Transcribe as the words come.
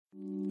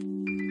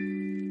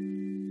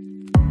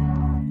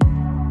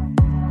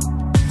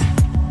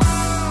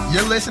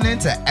You're listening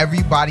to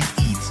Everybody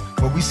Eats,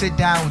 where we sit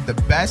down with the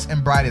best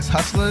and brightest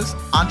hustlers,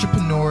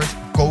 entrepreneurs,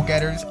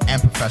 go-getters, and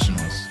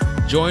professionals.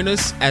 Join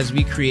us as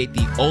we create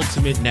the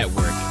ultimate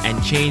network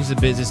and change the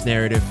business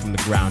narrative from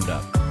the ground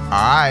up. All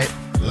right,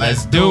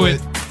 let's do it.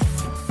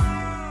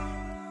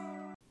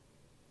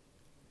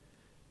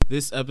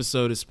 This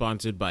episode is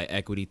sponsored by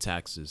Equity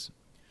Taxes.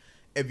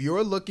 If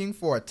you're looking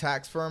for a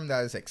tax firm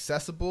that is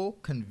accessible,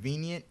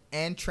 convenient,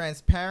 and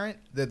transparent,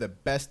 they're the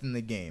best in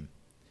the game.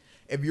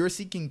 If you're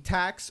seeking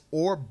tax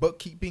or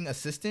bookkeeping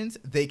assistance,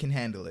 they can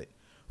handle it.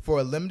 For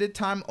a limited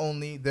time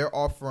only, they're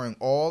offering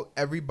all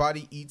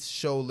Everybody Eats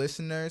show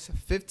listeners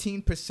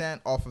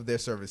 15% off of their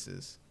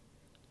services.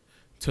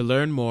 To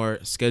learn more,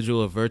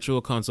 schedule a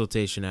virtual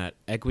consultation at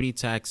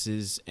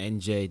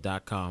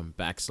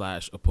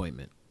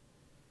equitytaxesnj.com/appointment.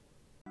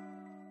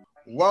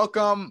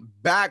 Welcome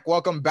back,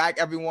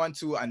 everyone,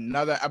 to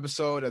another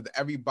episode of the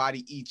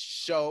Everybody Eats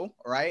show.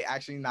 Right?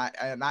 Actually, not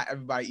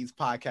Everybody Eats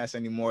podcast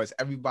anymore. It's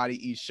Everybody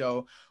Eats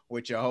show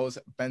with your host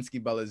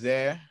Bensky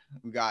Belazaire.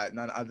 We got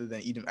none other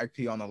than Edom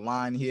Ekpe on the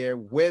line here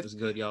with. What's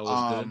good, y'all?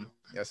 What's good?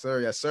 Yes, sir.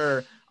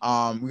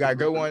 We got a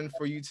good one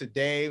for you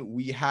today.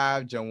 We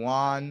have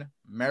Jawan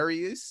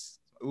Marius.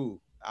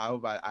 Ooh, I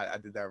hope I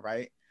did that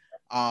right.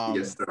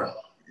 Yes, sir.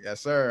 Yes,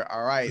 sir.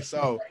 All right.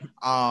 So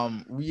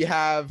we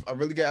have a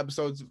really good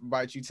episode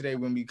about you today.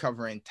 We're going to be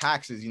covering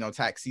taxes. You know,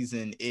 tax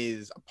season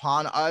is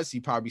upon us. You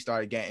probably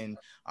started getting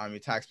your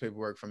tax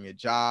paperwork from your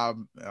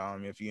job.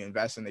 If you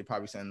invest in, they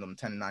probably send them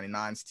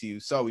 1099s to you.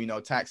 So, you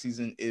know, tax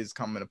season is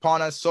coming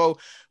upon us. So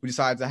we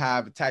decided to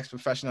have a tax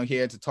professional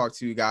here to talk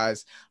to you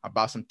guys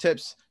about some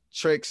tips,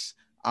 tricks,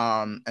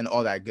 and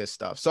all that good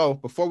stuff. So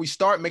before we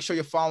start, make sure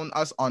you're following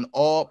us on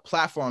all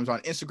platforms.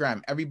 On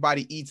Instagram,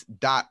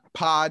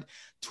 everybodyeats.pod,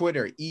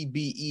 Twitter,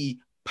 EBE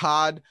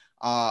pod,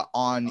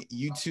 on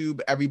YouTube,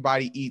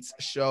 Everybody Eats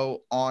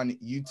show on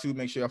YouTube.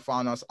 Make sure you're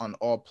following us on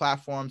all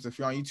platforms. If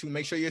you're on YouTube,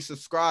 make sure you're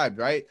subscribed,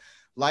 right?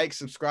 Like,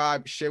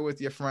 subscribe, share with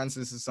your friends.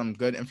 This is some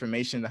good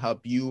information to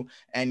help you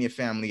and your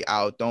family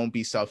out. Don't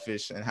be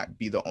selfish and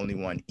be the only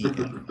one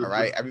eating. All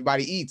right,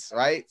 everybody eats,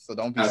 right? So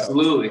don't be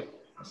Absolutely. selfish.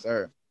 Yes,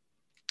 sir.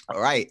 All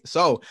right.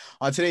 So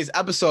on today's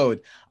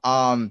episode,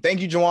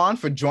 thank you, Jawan,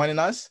 for joining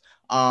us.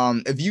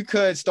 If you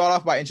could start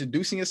off by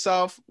introducing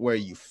yourself, where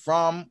you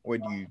from,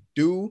 what do you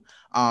do,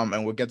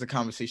 and we'll get the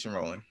conversation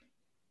rolling.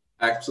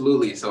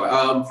 Absolutely.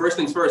 So first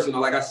things first, you know,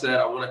 like I said,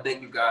 I want to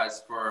thank you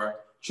guys for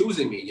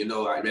choosing me. You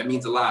know, that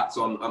means a lot.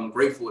 So I'm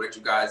grateful that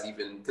you guys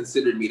even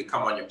considered me to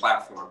come on your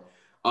platform.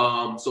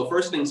 So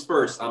first things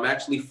first, I'm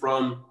actually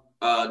from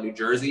New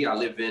Jersey. I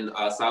live in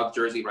South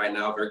Jersey right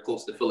now, very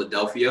close to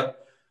Philadelphia.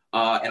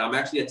 And I'm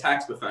actually a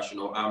tax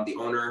professional. I'm the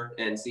owner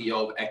and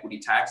CEO of Equity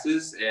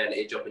Taxes and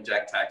a Jumpin'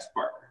 Jack tax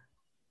partner.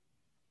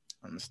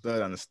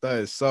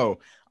 Understood. So,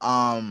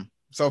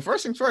 so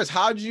first things first,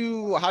 how'd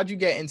you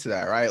get into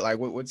that, right? Like,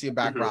 what's your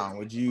background?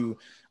 Would you,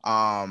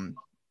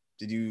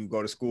 did you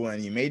go to school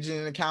and you majored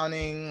in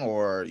accounting,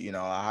 or, you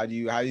know, how do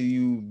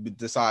you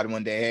decide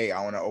one day, hey,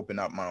 I want to open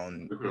up my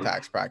own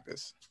tax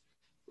practice?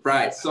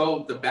 Right.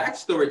 So the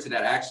backstory to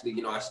that, actually,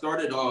 you know, I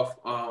started off,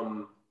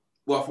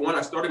 well, for one,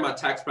 I started my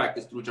tax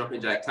practice through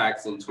Jumpin' Jack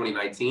Tax in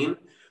 2019.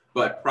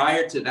 But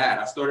prior to that,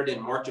 I started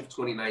in March of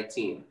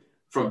 2019.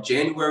 From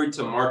January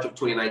to March of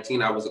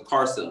 2019, I was a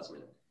car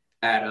salesman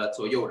at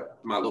Toyota,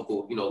 my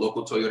local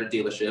Toyota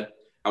dealership.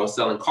 I was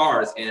selling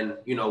cars. And,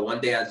 you know,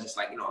 one day I was just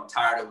like, you know, I'm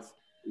tired of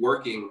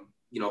working,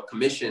 you know,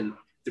 commission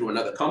through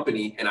another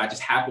company. And I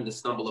just happened to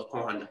stumble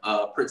upon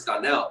Prince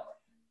Donnell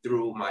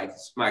through my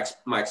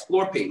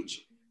Explore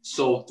page.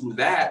 So through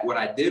that, what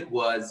I did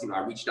was, you know,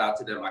 I reached out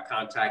to them, I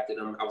contacted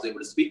them, I was able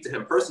to speak to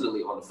him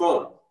personally on the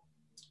phone.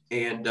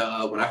 And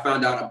when I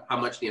found out how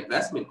much the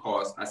investment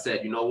cost, I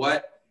said, you know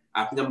what,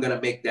 I think I'm going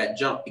to make that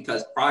jump,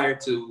 because prior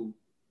to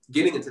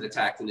getting into the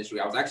tax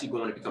industry, I was actually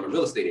going to become a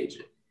real estate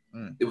agent.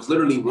 It was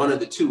literally one of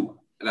the two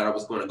that I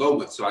was going to go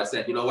with. So I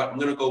said, you know what, I'm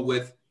going to go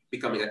with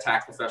becoming a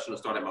tax professional,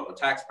 starting my own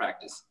tax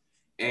practice.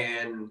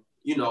 And,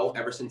 you know,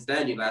 ever since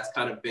then, you know, that's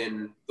kind of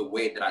been the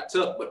way that I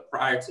took. But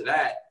prior to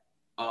that,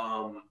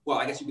 well,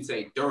 I guess you could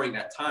say during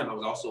that time, I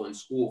was also in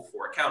school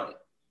for accounting.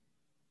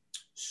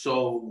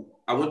 So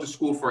I went to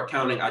school for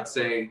accounting, I'd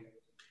say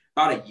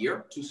about a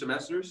year, 2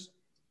 semesters.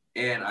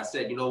 And I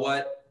said, you know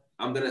what,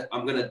 I'm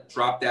gonna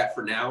drop that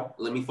for now.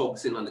 Let me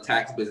focus in on the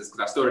tax business,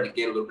 because I started to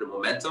gain a little bit of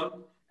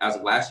momentum as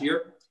of last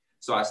year.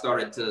 So I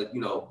started to, you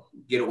know,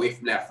 get away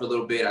from that for a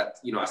little bit. I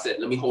said,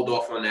 let me hold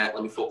off on that.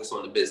 Let me focus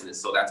on the business.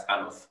 So that's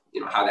kind of,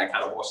 you know, how that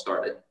kind of all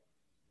started.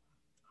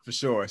 For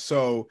sure.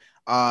 So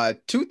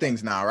 2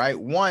 things now, right?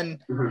 One,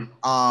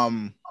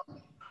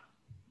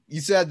 you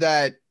said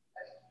that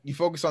you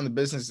focus on the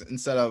business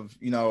instead of,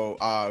 you know,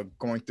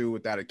 going through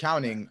with that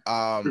accounting.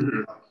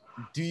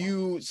 Do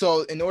you,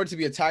 so in order to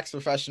be a tax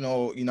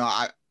professional, you know,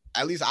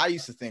 at least I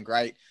used to think,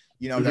 right,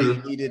 you know, that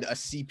you needed a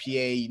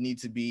CPA, you need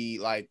to be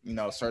like, you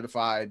know,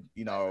 certified,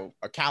 you know,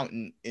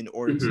 accountant in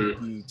order to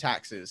do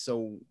taxes.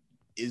 So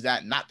is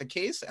that not the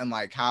case? And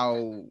like,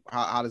 how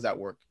does that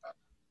work?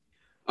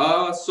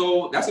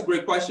 So that's a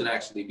great question,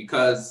 actually,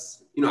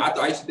 because,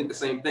 I used to think the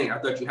same thing. I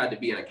thought you had to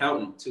be an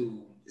accountant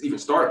to even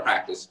start a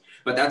practice,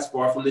 but that's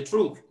far from the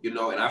truth, and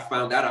I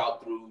found that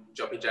out through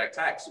Jumping Jack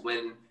Tax.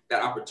 When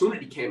that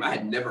opportunity came, I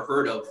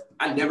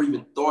never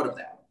even thought of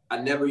that.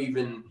 I never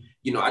even,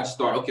 I just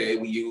thought, okay,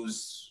 we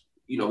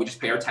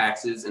just pay our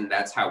taxes and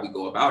that's how we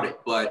go about it.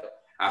 But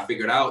I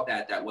figured out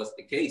that that wasn't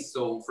the case.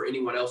 So for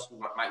anyone else who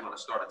might want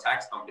to start a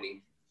tax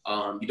company,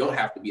 you don't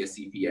have to be a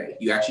CPA.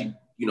 You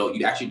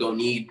actually don't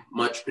need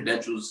much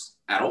credentials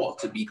at all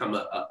to become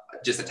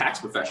just a tax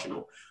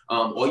professional.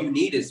 All you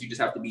need is you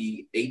just have to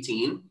be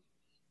 18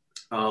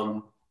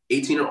 or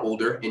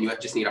older, and you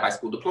just need a high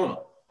school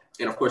diploma.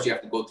 And of course, you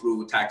have to go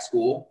through tax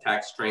school,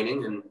 tax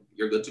training, and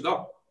you're good to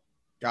go.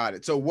 Got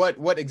it. So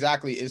what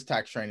exactly is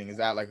tax training? Is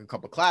that like a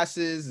couple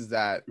classes? Is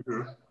that,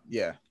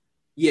 yeah.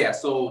 Yeah.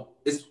 So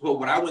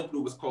what I went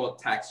through was called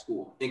tax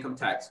school, income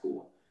tax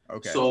school.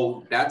 Okay.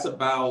 So that's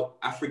about,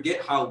 I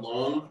forget how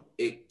long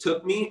it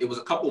took me. It was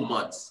a couple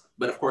months,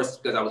 but of course,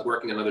 because I was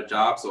working another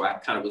job, so I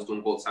kind of was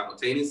doing both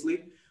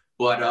simultaneously.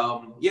 But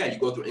you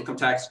go through income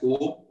tax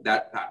school.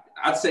 That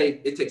I'd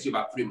say it takes you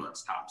about 3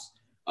 months tops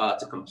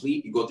to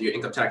complete. You go through your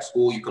income tax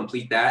school, you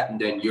complete that,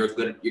 and then you're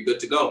good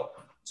to go.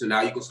 So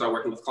now you can start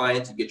working with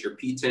clients. You get your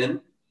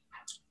P10,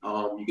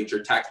 you get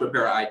your tax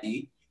preparer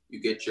ID, you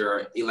get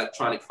your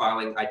electronic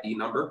filing ID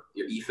number,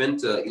 your EFIN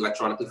to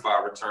electronically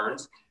file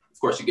returns. Of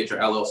course, you get your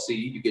LLC,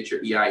 you get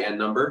your EIN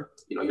number,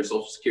 your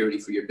social security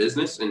for your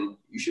business, and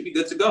you should be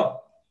good to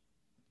go.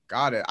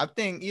 Got it. I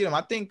think,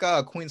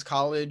 Queens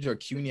College or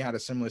CUNY had a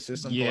similar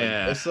system.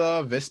 Yeah. For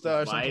like Vista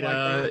or something like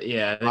that.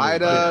 Yeah.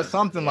 VITA,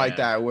 something like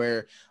that,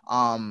 where,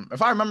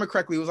 if I remember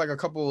correctly, it was like a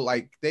couple,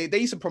 like they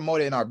used to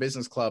promote it in our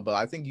business club, but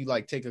I think you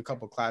like take a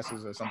couple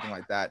classes or something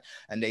like that,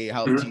 and they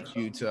help teach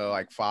you to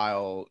like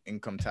file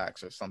income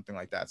tax or something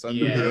like that. So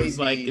yeah, it was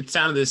like, it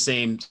sounded the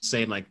same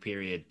like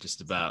period, just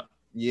about.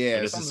 Yeah.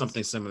 I guess it's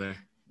something similar.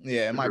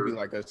 Yeah, it might be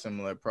like a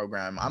similar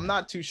program. I'm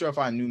not too sure if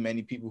I knew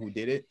many people who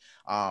did it,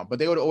 but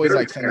they would always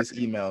like send us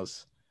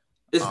emails.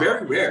 It's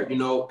very rare,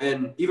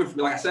 and even for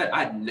me, like I said,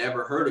 I'd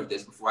never heard of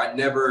this before. I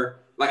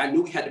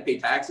knew we had to pay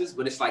taxes,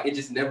 but it's like, it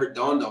just never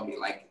dawned on me,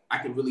 like I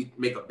can really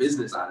make a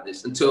business out of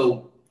this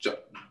until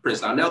Prince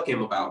Donnell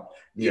came about,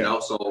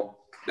 so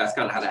that's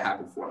kind of how that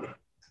happened for me.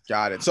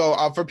 Got it. So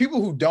for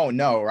people who don't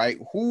know, right,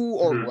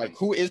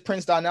 who is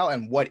Prince Donnell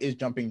and what is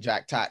Jumping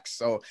Jack Tax?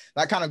 So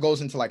that kind of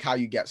goes into like how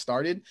you get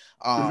started.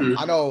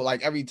 I know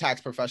like every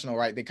tax professional,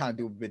 right, they kind of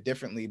do a bit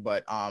differently,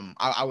 but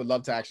I would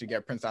love to actually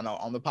get Prince Donnell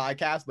on the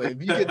podcast. But if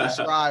you could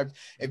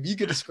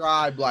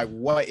describe like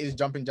what is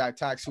Jumping Jack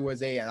Tax, who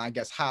is they, and I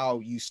guess how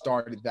you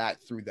started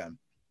that through them.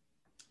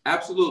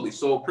 Absolutely.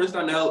 So Prince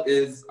Donnell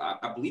is,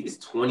 I believe he's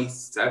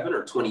 27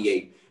 or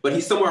 28, but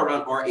he's somewhere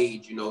around our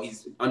age.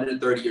 He's under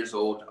 30 years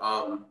old.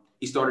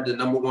 He started the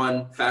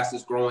 #1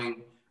 fastest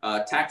growing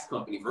tax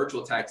company,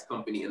 virtual tax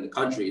company in the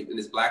country, and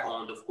it's Black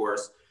owned, of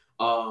course.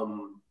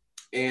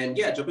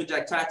 Jumping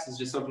Jack Tax is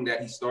just something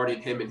that he started,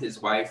 him and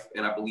his wife,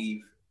 and I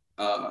believe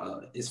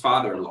his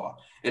father-in-law.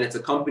 And it's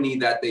a company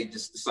that they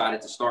just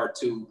decided to start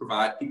to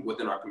provide people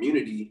within our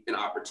community an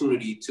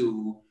opportunity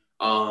to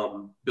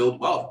build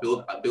wealth,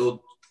 build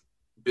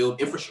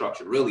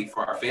infrastructure really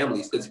for our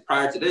families. Because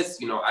prior to this,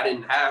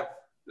 prior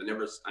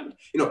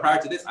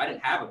to this, I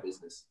didn't have a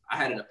business. I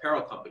had an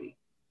apparel company.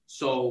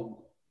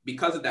 So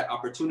because of that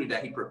opportunity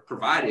that he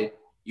provided,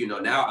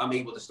 now I'm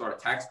able to start a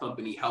tax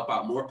company, help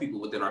out more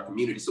people within our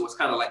community. So it's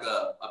kind of like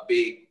a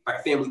big,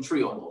 like family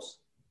tree almost.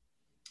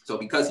 So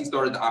because he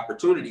started the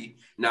opportunity,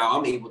 now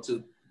I'm able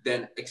to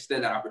then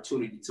extend that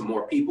opportunity to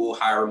more people,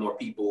 hire more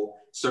people,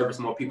 service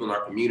more people in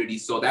our community.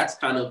 So that's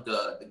kind of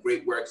the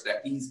great works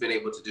that he's been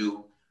able to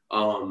do,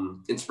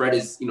 and spread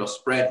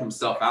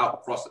himself out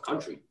across the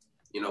country.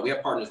 We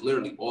have partners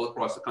literally all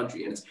across the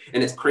country, and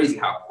it's crazy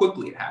how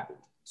quickly it happened.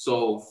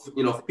 So,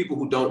 for people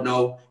who don't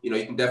know, you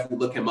can definitely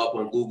look him up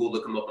on Google,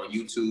 look him up on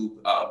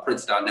YouTube,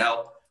 Prince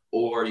Donnell,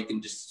 or you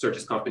can just search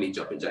his company,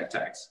 Jumping Jack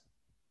Tax.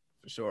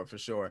 For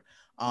sure.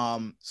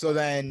 So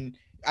then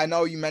I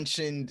know you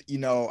mentioned,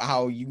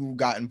 how you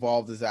got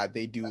involved is that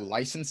they do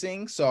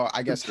licensing. So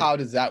I guess how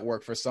does that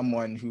work for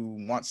someone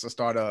who wants to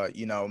start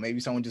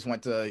maybe someone just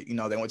went to,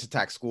 they went to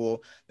tax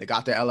school, they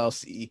got their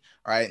LLC,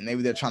 right? And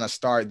maybe they're trying to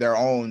start their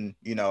own,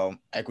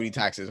 equity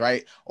taxes,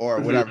 right? Or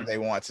whatever they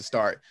want to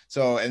start.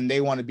 So, and they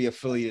want to be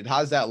affiliated. How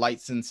does that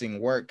licensing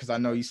work? Because I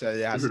know you said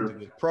it has to do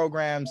with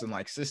programs and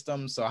like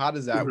systems. So how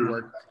does that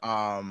work?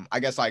 I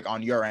guess like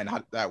on your end, how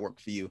did that work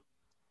for you?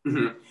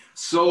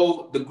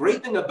 So the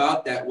great thing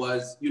about that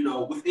was,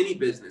 with any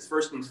business,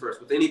 first things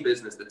first, with any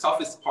business, the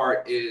toughest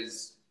part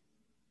is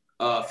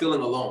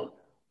feeling alone.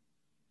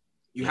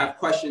 You have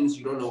questions,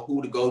 you don't know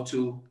who to go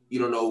to, you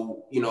don't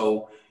know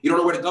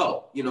where to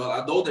go.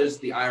 Although there's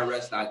the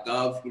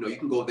IRS.gov, you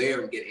can go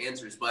there and get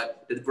answers.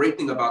 But the great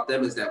thing about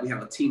them is that we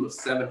have a team of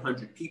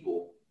 700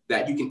 people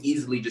that you can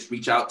easily just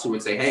reach out to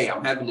and say, hey,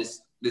 I'm having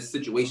this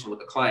situation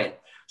with a client.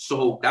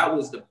 So that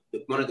was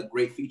one of the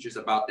great features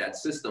about that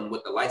system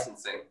with the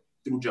licensing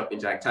through Jumping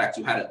Jack Tax.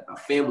 You had a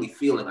family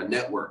feeling, a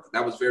network.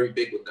 That was very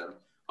big with them.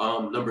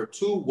 Number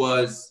 2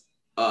 was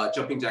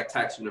Jumping Jack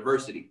Tax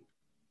University.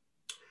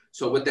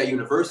 So with that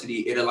university,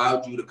 it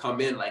allowed you to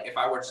come in. Like if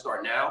I were to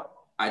start now,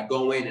 I'd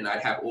go in and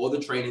I'd have all the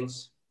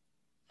trainings.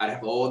 I'd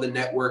have all the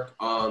network,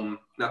 the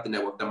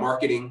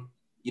marketing,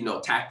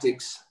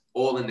 tactics,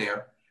 all in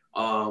there.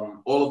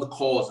 All of the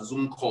calls, the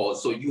Zoom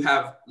calls. So you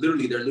have they're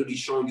literally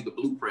showing you the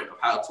blueprint of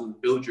how to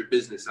build your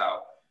business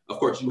out. Of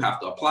course, you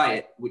have to apply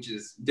it, which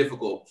is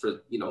difficult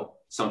for,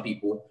 some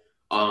people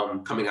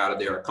coming out of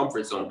their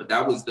comfort zone. But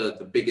that was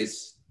the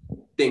biggest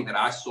thing that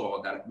I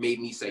saw that made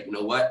me say, you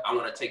know what, I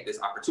want to take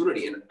this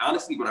opportunity. And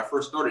honestly, when I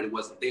first started, it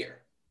wasn't there.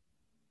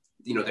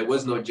 There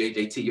was no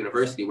JJT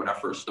University when I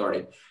first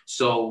started.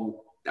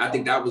 So I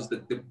think that was the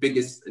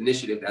biggest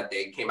initiative that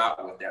they came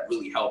out with that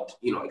really helped,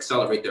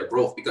 accelerate their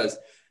growth because,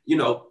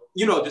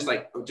 just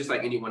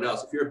like anyone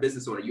else, if you're a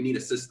business owner, you need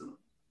a system.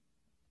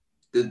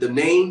 The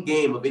main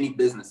game of any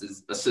business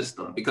is a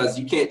system because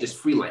you can't just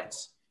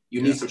freelance.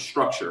 You need some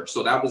structure.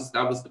 So that was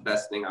the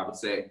best thing I would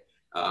say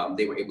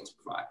they were able to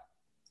provide.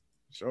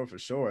 Sure, for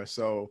sure.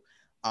 So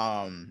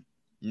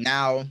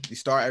now you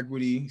start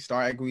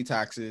equity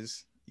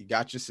taxes, you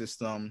got your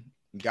system,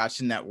 you got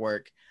your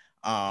network.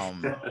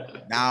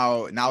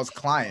 Now it's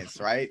clients,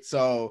 right?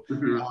 So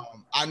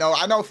I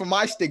know for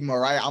my stigma,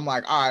 right? I'm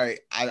like, all right,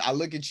 I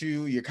look at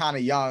you, you're kind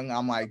of young.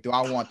 I'm like, do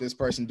I want this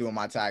person doing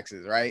my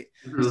taxes, right?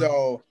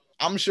 So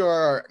I'm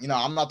sure,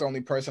 I'm not the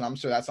only person. I'm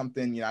sure that's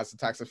something, as a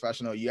tax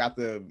professional, you have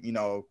to,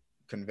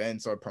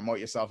 convince or promote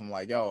yourself. I'm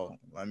like, yo,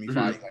 let me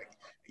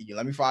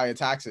file your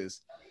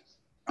taxes.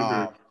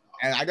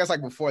 And I guess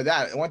like before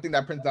that, one thing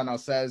that Prince Darnell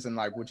says, and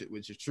like which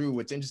is true,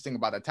 what's interesting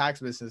about the tax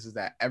business is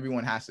that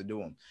everyone has to do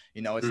them.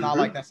 It's not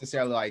like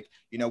necessarily like,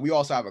 we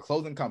also have a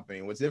clothing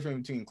company. What's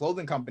different between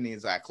clothing companies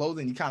is that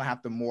clothing, you kind of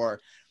have to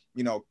more,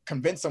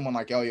 convince someone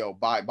like, yo,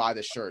 buy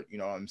the shirt. You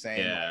know what I'm saying?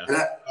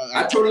 Yeah.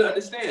 I totally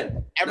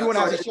understand. Everyone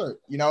has a shirt,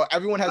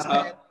 everyone has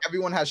pants,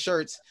 everyone has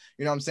shirts,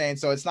 you know what I'm saying?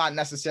 So it's not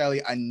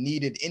necessarily a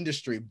needed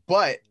industry,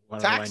 but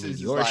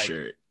taxes is like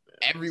shirt.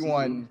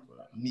 Everyone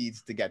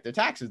needs to get their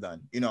taxes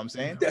done. You know what I'm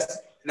saying?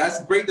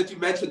 That's great that you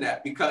mentioned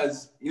that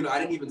because, I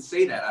didn't even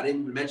say that. I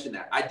didn't even mention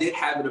that. I did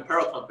have an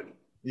apparel company.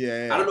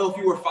 Yeah. I don't know if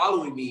you were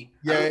following me.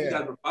 I don't know if you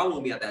guys were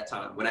following me at that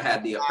time when I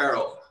had the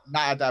apparel.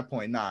 Not at that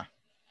point, nah.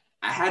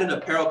 I had an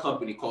apparel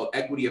company called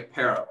Equity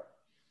Apparel.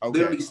 Okay.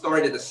 Literally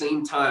started at the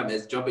same time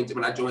as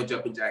when I joined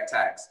Jumping Jack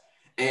Tax.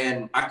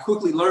 And I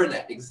quickly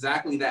learned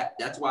exactly that.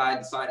 That's why I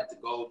decided to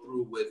go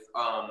through with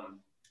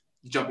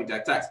Jumping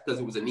Jack Tax because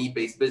it was a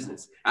need-based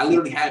business. I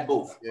literally had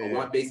both, a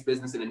want-based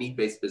business and a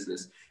need-based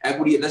business.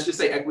 Let's just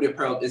say Equity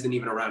Apparel isn't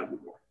even around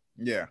anymore.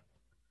 Yeah.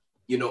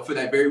 For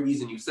that very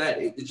reason you said,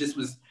 it just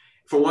was,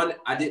 for one,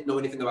 I didn't know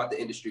anything about the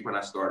industry when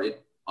I started.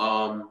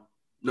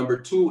 Number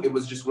 2, it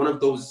was just one of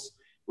those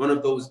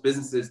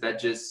businesses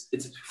that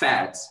it's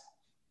fads.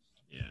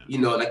 Yeah.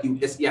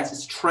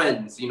 It's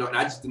trends, and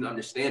I just didn't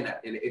understand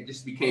that. And it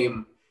just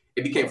became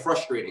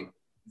frustrating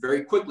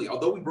very quickly.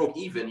 Although we broke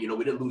even,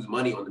 we didn't lose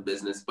money on the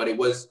business, but it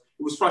was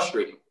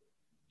frustrating,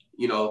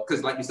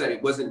 because like you said,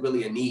 it wasn't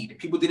really a need.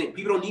 People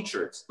don't need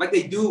shirts. Like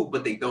they do,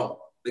 but they don't.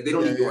 Like they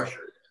don't need your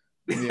shirt.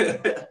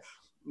 Yeah.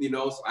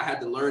 So I had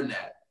to learn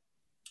that.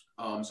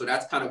 So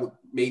that's kind of what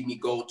made me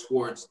go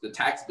towards the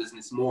tax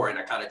business more, and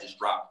I kind of just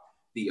dropped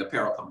the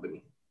apparel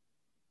company.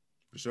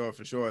 For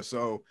sure.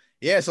 So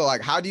so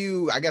like, how do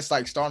you, I guess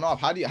like starting off,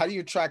 how do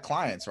you attract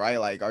clients, right?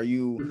 Like, are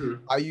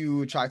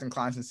you attracting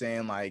clients and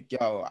saying like,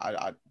 yo,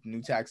 I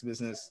new tax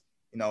business,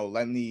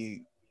 let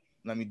me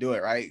do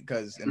it, right?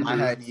 Because in my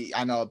head,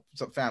 I know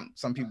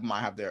some people might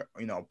have their,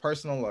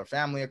 personal or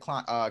family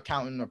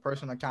accountant or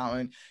personal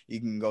accountant. You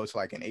can go to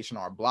like an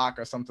H&R Block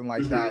or something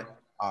like that.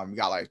 You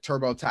got like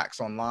TurboTax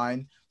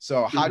Online.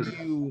 So how do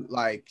you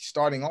like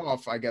starting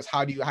off, I guess,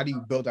 how do you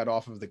build that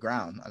off of the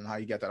ground and how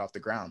you get that off the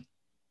ground?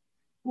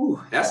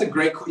 Ooh, that's a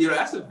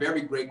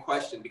very great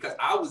question because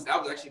that was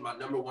actually my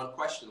number one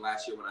question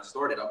last year when I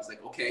started. I was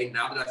like, okay,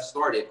 now that I've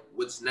started,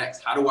 what's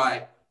next? How do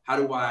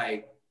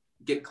I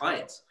get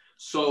clients?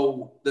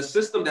 So the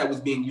system that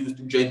was being used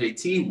through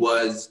JJT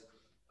was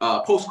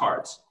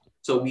postcards.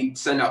 So we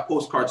send out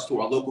postcards to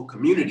our local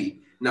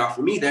community. Now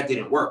for me, that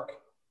didn't work.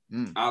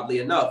 Oddly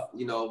enough,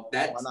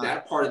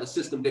 that part of the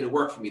system didn't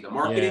work for me. The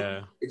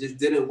marketing, it just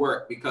didn't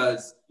work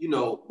because,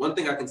 one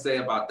thing I can say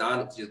about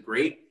Don, which is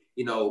great,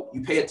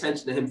 you pay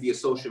attention to him via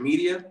social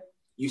media,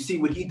 you see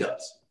what he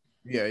does.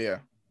 Yeah.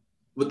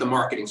 With the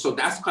marketing. So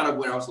that's kind of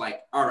when I was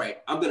like, all right,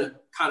 I'm going to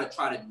kind of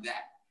try to do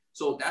that.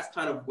 So that's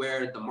kind of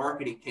where the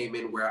marketing came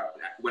in,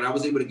 when I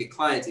was able to get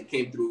clients, it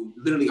came through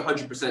literally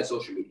 100%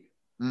 social media.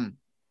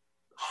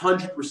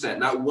 100%.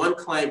 Not one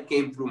client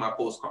came through my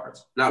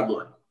postcards. Not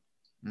one.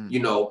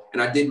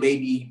 And I did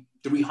maybe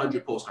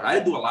 300 postcards. I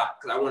didn't do a lot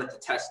because I wanted to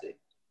test it,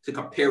 to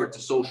compare it to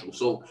social.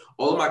 So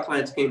all of my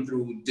clients came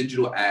through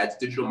digital ads,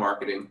 digital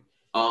marketing.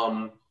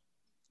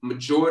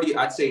 Majority,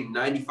 I'd say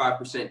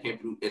 95% came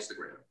through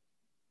Instagram.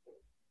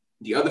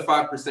 The other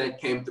 5%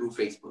 came through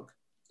Facebook.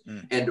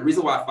 And the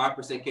reason why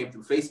 5% came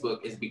through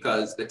Facebook is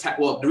because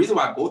the reason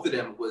why both of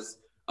them was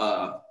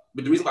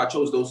but the reason why I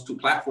chose those two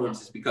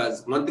platforms is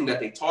because one thing that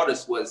they taught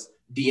us was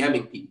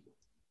DMing people.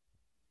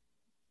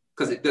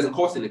 Because it doesn't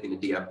cost anything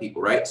to DM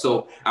people, right?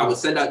 So I would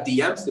send out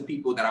DMs to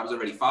people that I was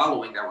already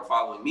following, that were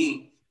following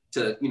me,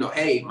 to, you know,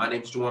 hey, my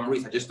name's Juwan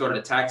Maurice. I just started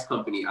a tax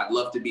company. I'd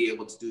love to be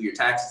able to do your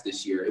taxes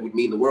this year. It would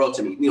mean the world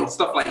to me, you know,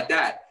 stuff like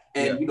that.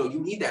 And, you know, you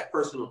need that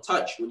personal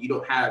touch when you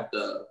don't have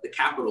the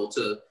capital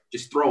to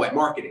just throw at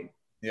marketing.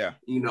 Yeah.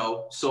 You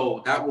know,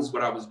 so that was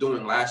what I was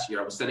doing last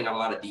year. I was sending out a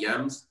lot of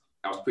DMs.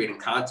 I was creating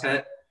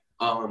content.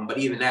 But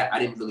even that, I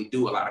didn't really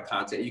do a lot of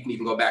content. You can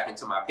even go back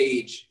into my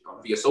page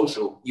via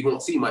social. You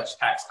won't see much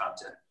tax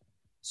content.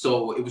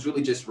 So it was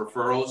really just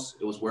referrals.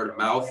 It was word of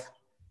mouth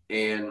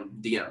and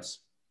DMs.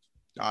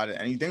 Got it.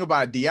 And you think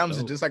about it, DMs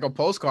is just like a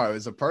postcard.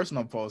 It's a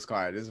personal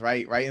postcard. It's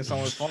right in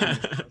someone's phone.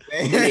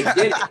 And they get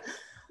it.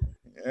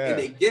 Yeah. And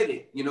they get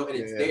it, you know, and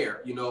it's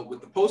there, you know,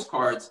 with the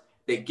postcards,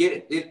 they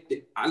get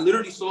it. I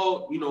literally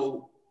saw, you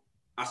know,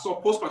 I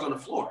saw postcards on the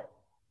floor.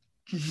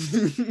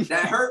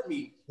 That hurt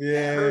me.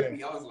 That hurt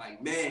me. I was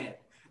like, man,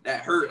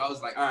 that hurt. I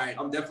was like, all right,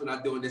 I'm definitely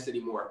not doing this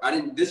anymore.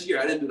 This year,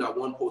 I didn't do not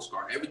one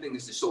postcard. Everything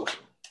is just social.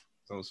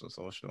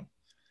 Social.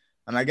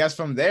 And I guess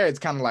from there, it's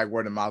kind of like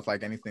word of mouth,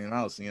 like anything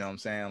else. You know what I'm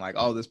saying? Like,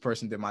 oh, this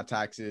person did my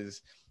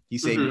taxes. He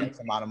saved me X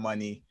amount of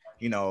money,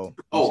 you know.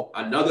 Oh,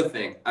 another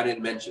thing I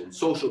didn't mention,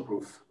 social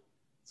proof.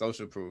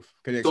 Social proof.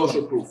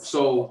 Social proof.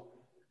 So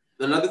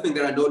another thing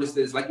that I noticed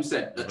is, like you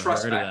said, the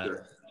trust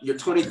factor. You're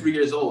 23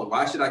 years old.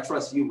 Why should I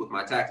trust you with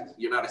my taxes?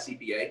 You're not a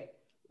CPA.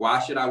 Why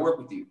should I work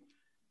with you?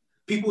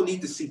 People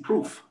need to see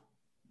proof.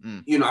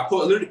 You know, I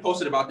literally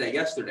posted about that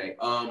yesterday.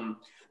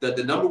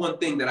 The number one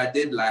thing that I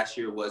did last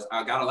year was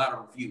I got a lot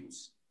of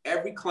reviews.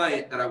 Every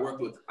client that I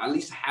worked with, at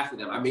least half of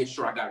them, I made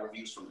sure I got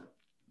reviews from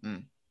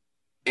them.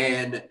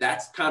 And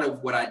that's kind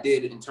of what I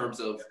did in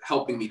terms of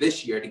helping me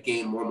this year to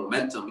gain more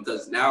momentum,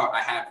 because now I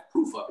have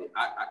proof of it.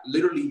 I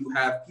literally, you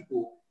have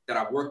people that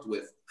I've worked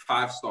with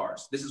 5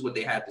 stars. This is what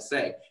they had to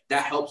say.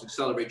 That helps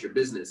accelerate your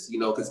business, you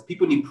know, because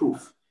people need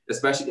proof,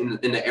 especially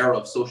in the era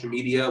of social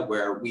media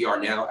where we are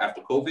now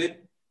after COVID.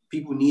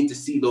 People need to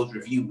see those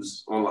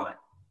reviews online.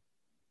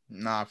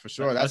 Nah, for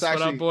sure. That's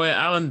actually what our boy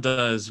Alan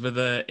does with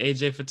the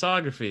AJ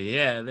Photography.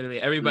 Yeah, literally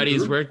everybody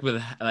he's worked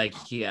with, like,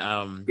 he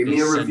give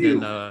me a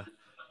review. A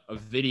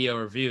video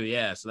review.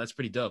 Yeah, so that's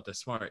pretty dope. That's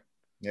smart.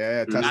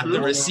 Yeah, got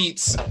the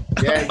receipts.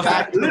 Yeah,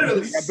 exactly.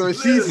 Literally, got the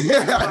receipts.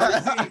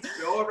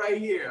 They're all right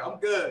here. I'm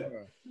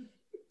good.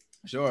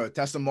 Sure.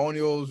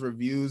 Testimonials,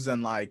 reviews,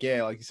 and like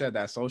you said,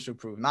 that social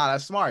proof. Nah,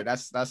 that's smart.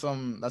 That's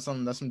some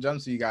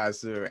gems for you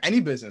guys.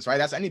 Any business, right?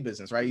 That's any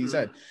business, right? You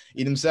said,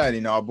 Edom said,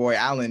 you know, our boy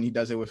Alan, he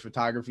does it with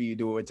photography. You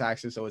do it with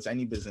taxes, so it's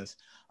any business.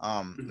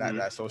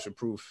 That social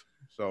proof.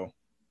 So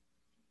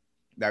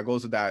that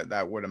goes with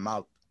that word of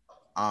mouth.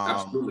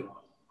 Absolutely.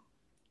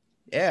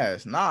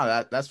 Yes,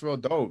 that's real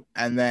dope.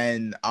 And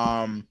then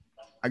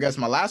I guess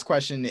my last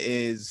question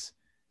is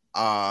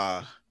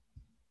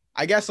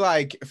I guess,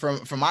 like,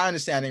 from my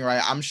understanding,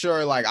 right, I'm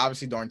sure, like,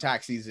 obviously during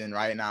tax season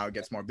right now it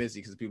gets more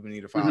busy because people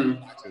need to file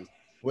taxes.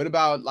 What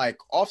about, like,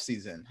 off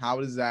season? How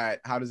does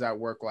that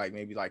work? Like,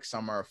 maybe like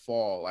summer or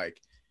fall?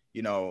 Like,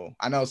 you know,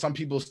 I know some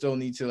people still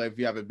need to, like, if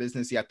you have a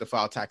business, you have to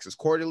file taxes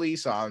quarterly,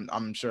 so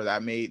I'm sure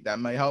that may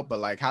help. But,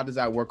 like, how does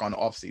that work on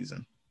off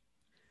season?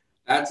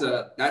 That's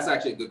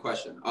actually a good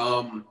question.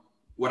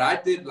 What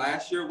I did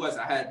last year was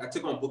I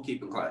took on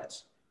bookkeeping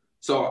clients.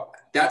 So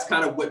that's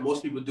kind of what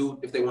most people do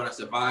if they want to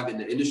survive in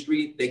the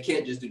industry. They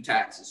can't just do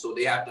taxes. So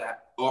they have to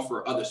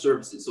offer other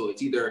services. So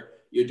it's either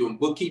you're doing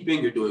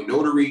bookkeeping, you're doing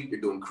notary,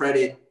 you're doing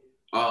credit.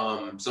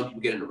 Some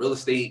people get into real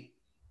estate,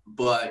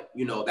 but,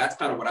 you know, that's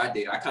kind of what I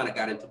did. I kind of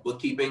got into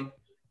bookkeeping,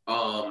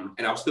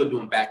 and I was still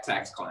doing back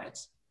tax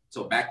clients.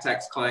 So back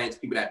tax clients,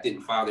 people that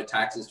didn't file their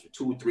taxes for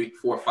 2, 3,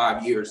 4,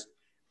 5 years,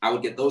 I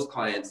would get those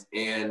clients.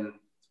 And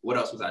what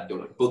else was I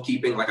doing?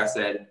 Bookkeeping, like I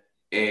said,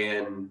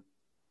 and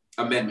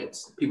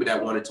amendments, people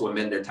that wanted to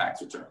amend their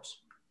tax returns.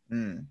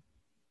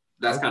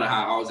 That's kind of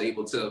how I was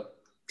able to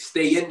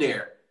stay in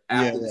there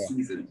after the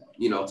season,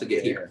 you know, to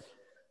get here.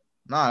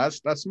 Nah,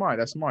 that's smart.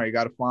 That's smart. You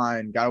got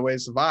a way to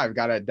survive,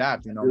 got to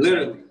adapt, you know.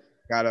 Literally.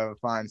 Got to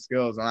find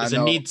skills. And there's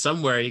a need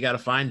somewhere. You got to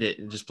find it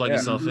and just plug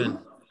yourself in.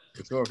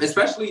 For sure.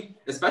 Especially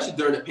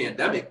during the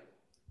pandemic.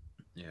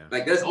 Yeah.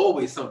 Like, there's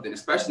always something,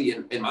 especially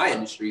in my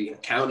industry,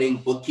 accounting,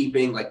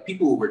 bookkeeping. Like,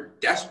 people were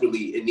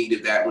desperately in need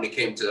of that when it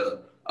came to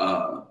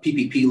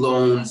PPP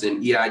loans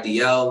and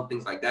EIDL,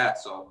 things like that.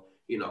 So,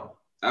 you know,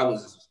 that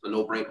was a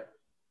no-brainer.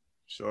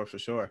 Sure, for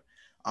sure.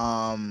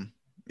 Edom,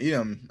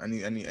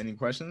 any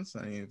questions?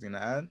 Anything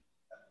to add?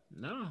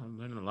 No, I'm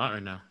learning a lot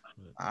right now.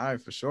 All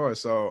right, for sure.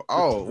 So,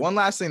 one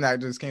last thing that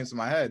just came to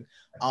my head.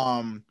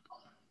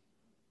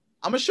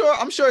 I'm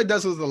sure it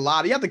does with a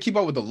lot. You have to keep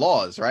up with the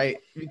laws, right?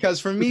 Because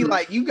for me,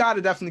 like, you got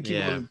to definitely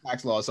keep up with the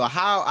tax laws. So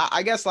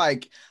I guess,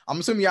 like, I'm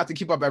assuming you have to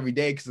keep up every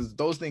day because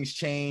those things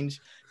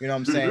change. You know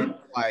what I'm saying?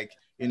 Like,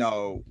 you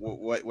know,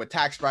 what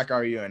tax bracket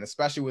are you in?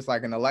 Especially with,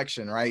 like, an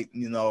election, right?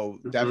 You know,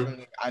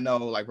 definitely, I know,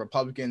 like,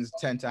 Republicans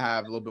tend to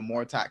have a little bit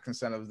more tax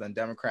incentives than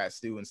Democrats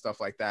do and stuff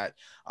like that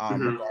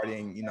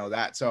regarding, you know,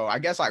 that. So I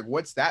guess, like,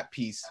 what's that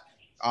piece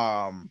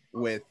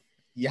with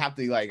you have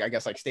to like, I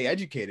guess, like stay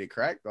educated,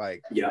 correct?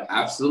 Like, yeah,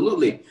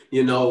 absolutely.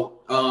 You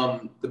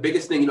know, the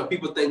biggest thing, you know,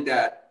 people think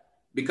that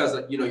because,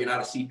 you know, you're not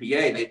a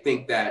CPA, they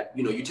think that,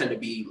 you know, you tend to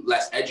be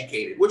less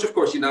educated, which of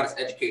course you're not as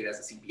educated as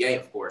a CPA,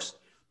 of course,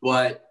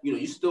 but, you know,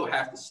 you still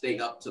have to stay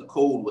up to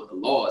code with the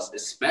laws,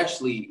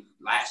 especially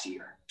last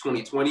year,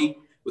 2020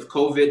 with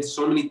COVID,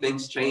 so many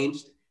things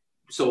changed.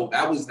 So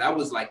that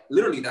was like,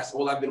 literally, that's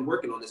all I've been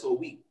working on this whole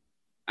week.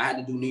 I had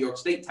to do New York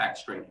State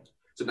tax training.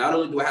 So not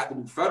only do I have to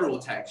do federal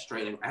tax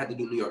training, I had to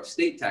do New York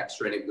State tax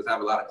training because I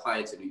have a lot of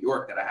clients in New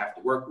York that I have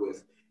to work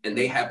with, and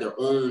they have their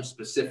own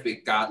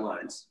specific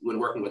guidelines when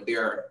working with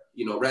their,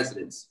 you know,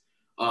 residents.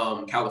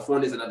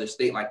 California is another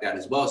state like that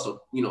as well.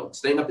 So, you know,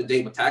 staying up to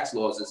date with tax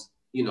laws is,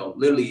 you know,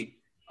 literally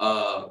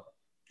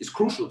is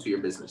crucial to your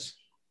business.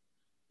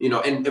 You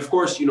know, and of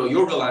course, you know,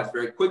 you'll realize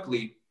very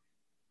quickly,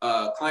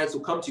 clients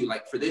will come to you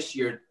like for this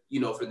year, you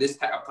know, for this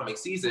upcoming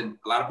season,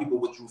 a lot of people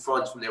withdrew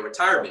funds from their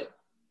retirement.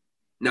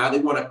 Now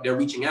they're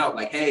reaching out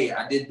like, hey,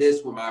 I did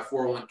this with my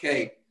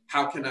 401k.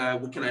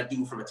 What can I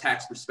do from a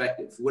tax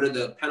perspective? What are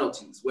the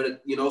penalties?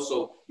 You know,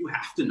 so you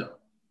have to know.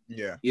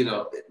 Yeah. You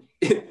know,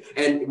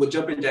 and with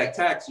Jumpin' Jack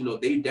Tax, you know,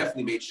 they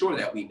definitely made sure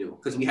that we knew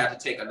because we had to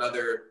take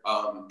another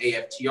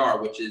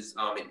AFTR, which is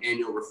an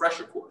annual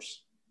refresher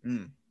course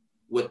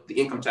with the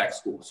income tax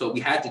school. So we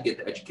had to get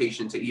the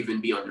education to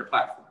even be on their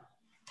platform.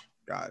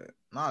 Got it.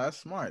 No, that's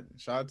smart.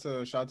 Shout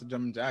out to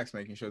Jumpin' Jacks,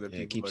 making sure that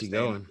people keeps you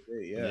going.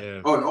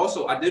 Yeah. Oh, and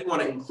also I did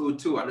want to include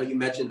too. I know you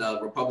mentioned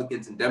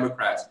Republicans and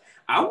Democrats.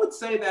 I would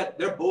say that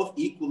they're both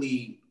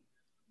equally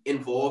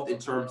involved in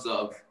terms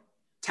of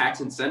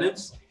tax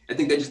incentives. I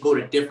think they just go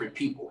to different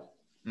people.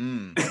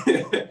 They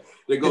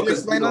go. Could you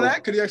explain on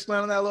that? Could you explain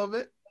on that a little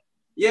bit?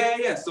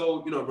 Yeah.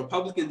 So, you know,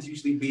 Republicans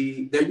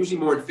they're usually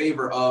more in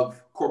favor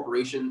of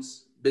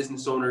corporations,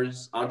 business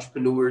owners,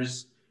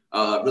 entrepreneurs,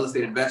 real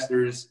estate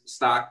investors,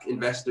 stock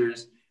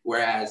investors,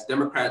 whereas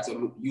Democrats are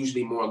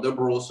usually more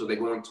liberal. So they're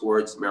going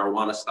towards the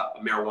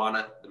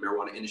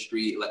marijuana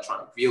industry,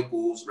 electronic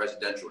vehicles,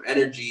 residential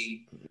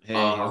energy.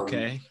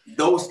 Okay.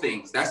 Those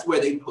things, that's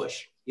where they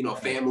push, you know,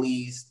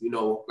 families, you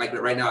know, like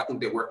right now, I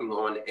think they're working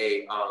on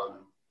like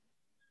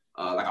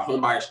a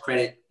home buyer's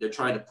credit. They're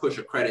trying to push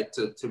a credit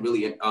to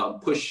really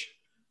push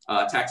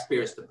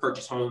taxpayers to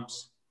purchase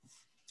homes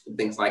and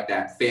things like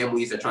that.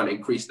 Families are trying to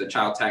increase the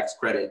child tax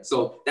credit.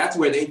 So that's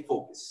where they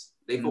focus.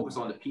 They focus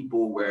on the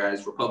people,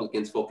 whereas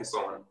Republicans focus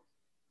on,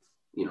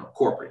 you know,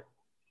 corporate,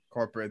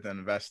 the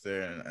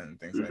investor and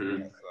things like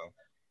that. So,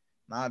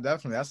 nah,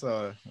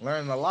 definitely.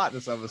 Learning a lot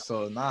this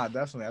episode. Nah,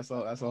 definitely. That's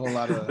a whole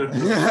lot of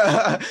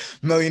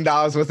 $1 million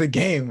worth of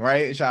game,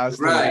 right? Shout out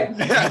to right.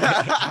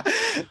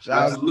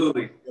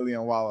 Absolutely. Billy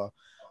and Walla.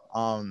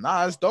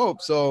 Nah, that's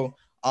dope. So,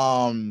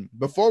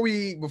 before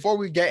we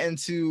get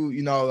into,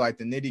 you know, like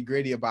the nitty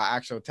gritty about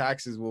actual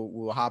taxes,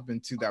 we'll hop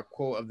into that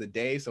quote of the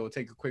day. So we'll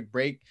take a quick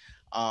break.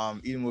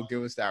 Eden will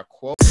give us that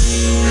quote.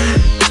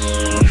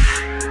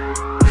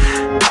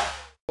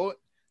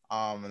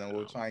 And then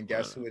we'll try and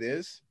guess who it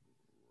is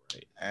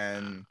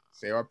and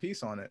say our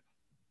piece on it.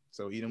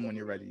 So Eden, when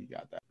you're ready, you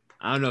got that.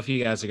 I don't know if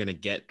you guys are gonna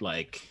get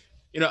like,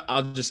 you know,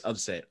 I'll just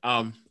say it.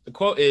 The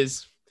quote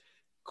is,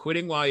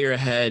 "Quitting while you're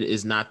ahead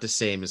is not the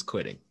same as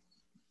quitting."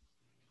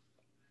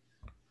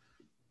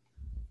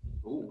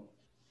 Ooh.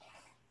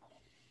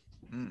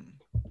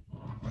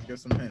 Let's get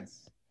some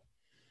hints.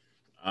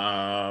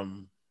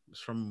 It's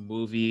from a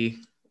movie.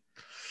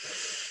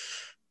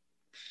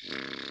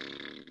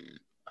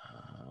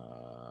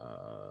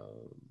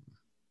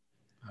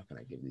 How can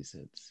I give these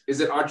hints?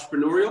 Is it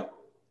entrepreneurial?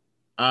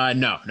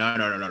 No.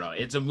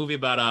 It's a movie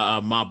about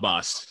a mob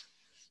boss.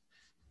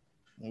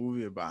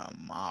 Movie about a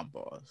mob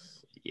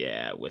boss.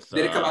 Yeah, with.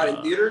 Did it come out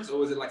in theaters or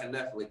was it like a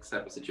Netflix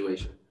type of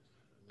situation?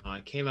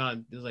 It came out.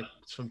 It was like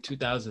it's from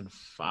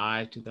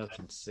 2005,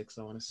 2006.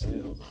 I want to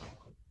say. Hold on.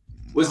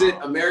 Was it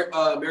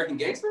American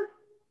Gangster?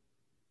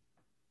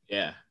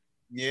 Yeah.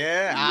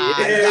 Yeah.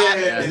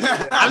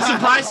 I'm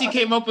surprised he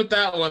came up with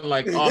that one.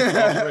 Like, off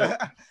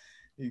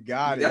you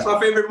got it. That's my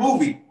favorite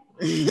movie.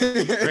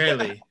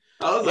 Really?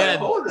 I was like,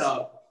 hold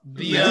up.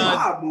 The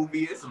mob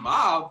movie. It's a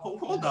mob.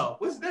 Hold up.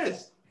 What's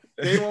this?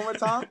 Say it one more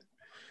time.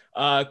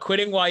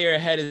 Quitting while you're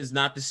ahead is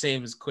not the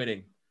same as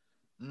quitting.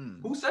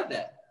 Who said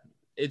that?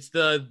 It's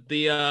the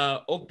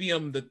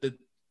opium,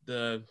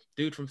 the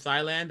dude from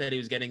Thailand that he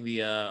was getting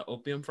the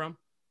opium from.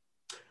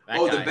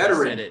 The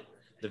veteran. Said it.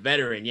 The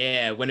veteran,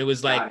 yeah. When it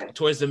was like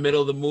towards the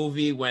middle of the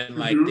movie, when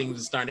like things were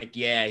starting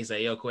to, he's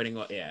like, yo,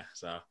 quitting. Yeah,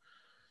 so.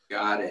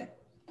 Got it.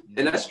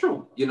 And that's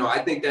true. You know, I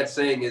think that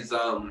saying is,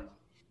 I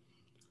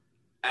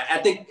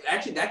think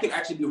actually that could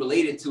actually be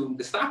related to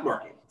the stock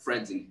market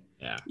frenzy.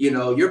 Yeah. You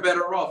know, you're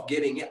better off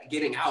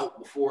getting out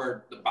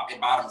before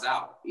it bottoms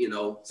out, you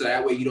know, so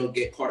that way you don't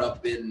get caught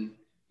up in,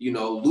 you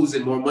know,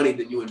 losing more money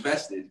than you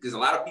invested. Because a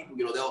lot of people,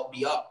 you know, they'll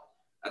be up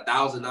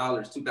 $1,000,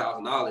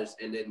 $2,000,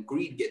 and then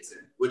greed gets in,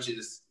 which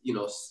is, you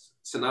know,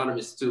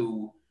 synonymous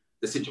to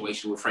the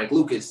situation with Frank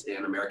Lucas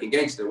and American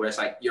Gangster, where it's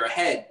like you're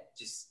ahead,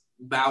 just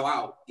bow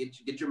out,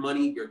 get your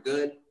money, you're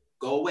good,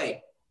 go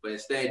away. but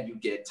instead you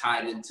get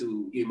tied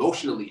into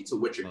emotionally to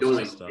what you're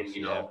doing. Stuff,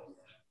 and,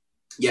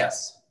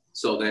 yes.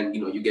 So then,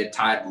 you get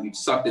tied, you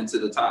sucked into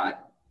the tide.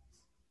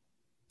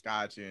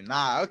 Got you.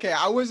 Nah, okay.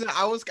 I was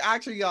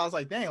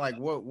like, dang, like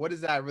what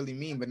does that really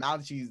mean? But now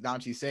that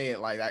you say it,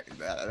 like that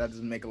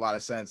doesn't make a lot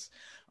of sense.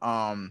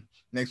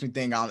 Makes me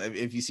think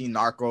if you've seen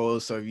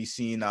Narcos or if you've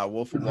seen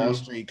Wolf of Wall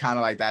Street, kind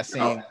of like that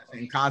same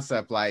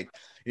concept. Like,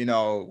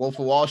 Wolf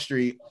of Wall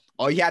Street,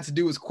 all he had to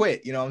do was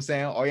quit. You know what I'm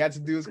saying? All he had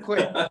to do was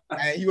quit,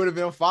 and he would have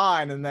been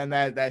fine. And then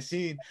that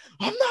scene,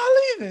 I'm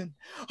not leaving.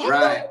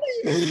 Right.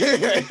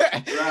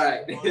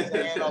 Right.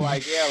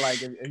 Like, yeah,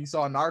 like if you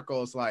saw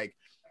Narcos, like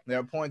there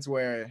are points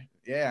where,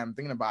 I'm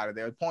thinking about it.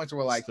 There are points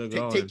where like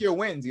take your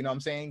wins. You know what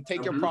I'm saying?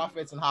 Take your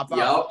profits and hop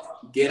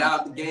out. Get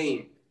out the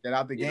game. Get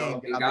out the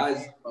game.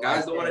 Guys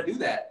don't want to do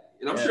that.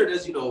 And I'm sure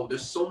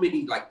there's so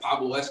many like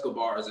Pablo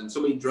Escobars and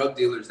so many drug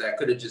dealers that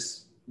could have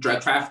just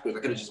drug traffickers. I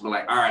could have just been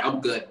like, all right,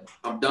 I'm good.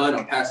 I'm done.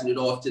 I'm passing it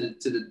off to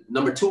the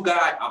number 2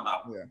 guy. I'm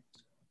out.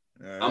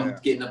 I'm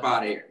getting up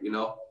out of here,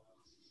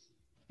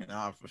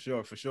 Nah, for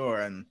sure.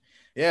 And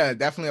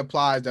definitely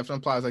applies,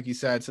 like you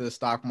said, to the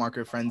stock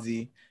market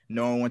frenzy,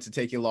 knowing when to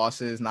take your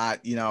losses,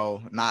 not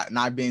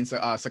being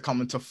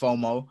succumbing to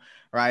FOMO,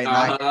 right?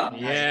 Not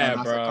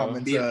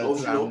succumbing to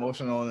that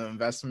emotional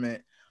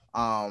investment.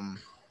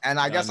 And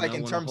I guess like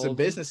in terms of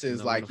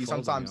businesses, like you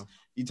sometimes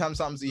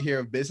hear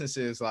of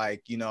businesses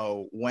like,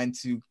 when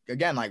to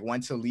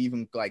leave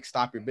and like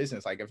stop your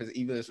business. Like if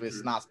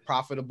it's not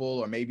profitable,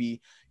 or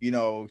maybe,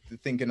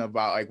 thinking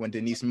about like when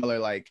Denise Miller,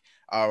 like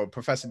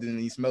Professor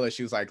Denise Miller,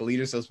 she was like,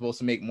 leaders are supposed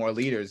to make more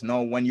leaders.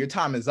 No, when your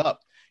time is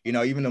up,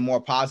 even the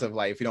more positive,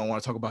 like if you don't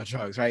want to talk about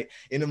drugs, right?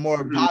 In a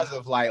more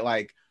positive light,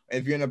 like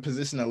if you're in a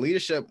position of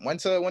leadership, when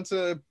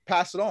to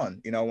pass it on,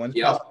 when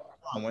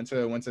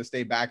to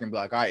stay back and be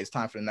like, all right, it's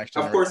time for the next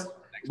generation. Of course,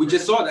 we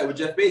just saw that with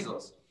Jeff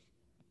Bezos.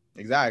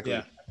 Exactly.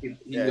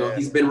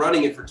 He's been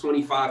running it for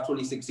 25,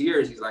 26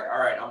 years. He's like, all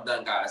right, I'm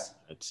done, guys.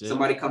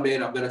 Somebody come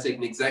in. I'm going to take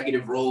an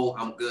executive role.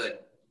 I'm good.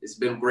 It's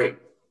been great.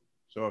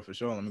 Sure, for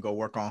sure. Let me go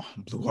work on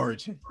Blue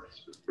Origin.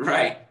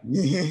 Right.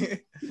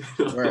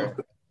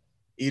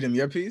 Edom,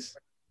 your piece?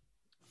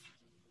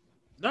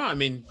 No, I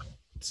mean,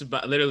 it's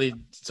about literally,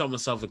 it's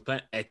almost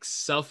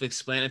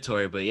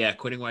self-explanatory, but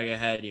quitting while you're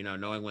ahead,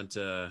 knowing when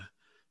to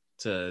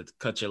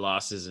cut your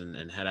losses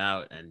and head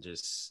out and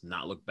just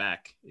not look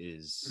back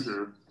is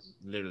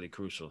literally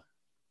crucial.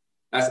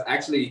 That's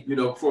actually,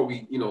 before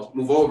we,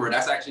 move over,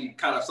 that's actually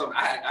kind of something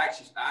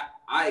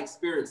I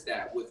experienced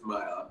that with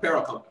my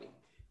apparel company,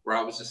 where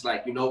I was just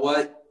like, you know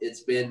what, it's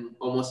been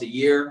almost a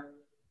year.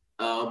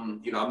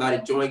 I'm not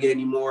enjoying it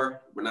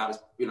anymore. We're not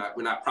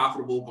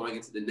profitable going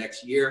into the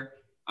next year.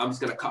 I'm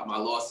just going to cut my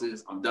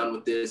losses. I'm done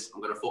with this.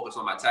 I'm going to focus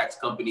on my tax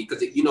company.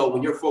 Because,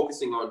 when you're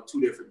focusing on 2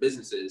 different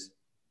businesses,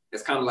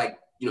 it's kind of like,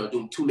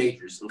 doing 2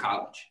 majors in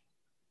college,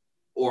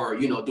 or,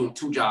 doing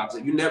 2 jobs.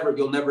 And you'll never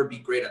be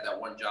great at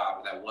that one job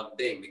or that one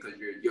thing, because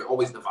you're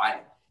always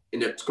divided. And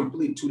they're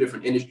completely 2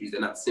 different industries. They're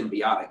not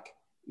symbiotic,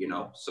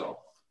 so.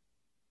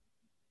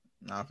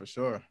 Nah, for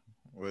sure.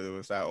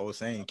 What's that old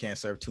saying? You can't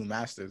serve 2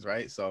 masters,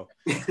 right? So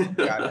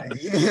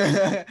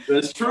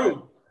that's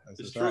true.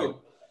 That's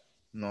true.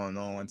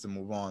 No when to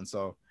move on.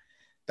 So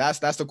that's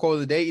the quote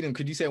of the day. Edom,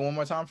 could you say it one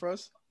more time for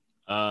us?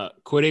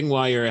 Quitting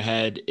while you're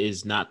ahead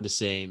is not the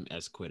same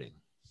as quitting.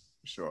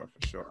 For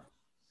sure.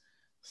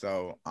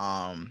 So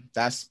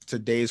that's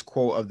today's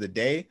quote of the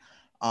day.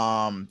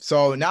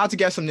 So now to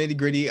get some nitty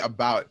gritty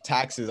about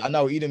taxes. I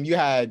know, Edom, you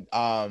had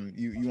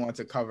you want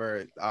to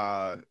cover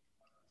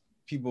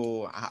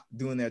people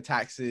doing their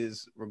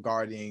taxes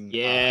regarding.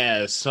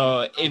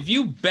 So if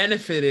you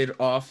benefited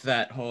off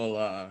that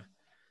whole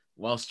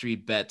Wall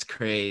Street bets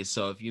craze,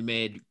 so if you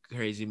made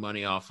crazy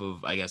money off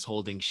of, I guess,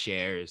 holding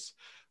shares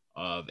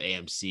of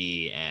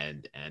AMC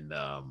and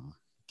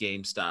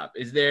GameStop,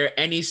 is there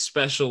any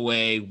special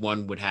way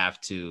one would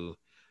have to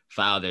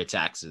file their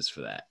taxes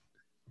for that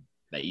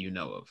you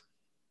know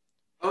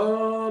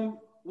of?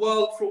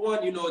 Well, for one,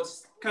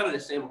 it's kind of the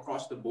same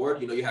across the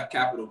board. You have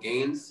capital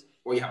gains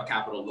or you have a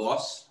capital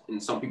loss in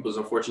some people's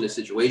unfortunate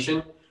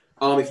situation.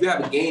 If you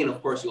have a gain,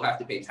 of course, you'll have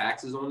to pay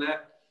taxes on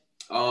that.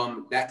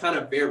 That kind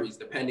of varies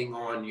depending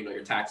on,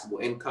 your taxable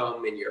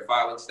income and your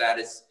filing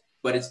status,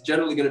 but it's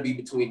generally going to be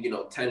between,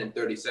 10 and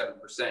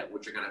 37%,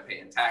 which you're going to pay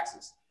in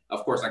taxes.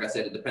 Of course, like I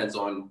said, it depends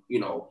on,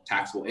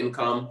 taxable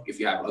income. If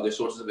you have other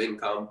sources of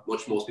income,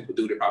 which most people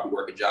do, they probably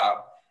work a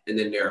job, and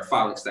then their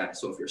filing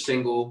status. So if you're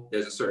single,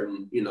 there's a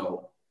certain,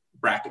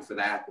 bracket for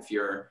that. If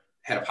you're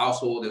head of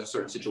household, there's a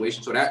certain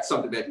situation. So that's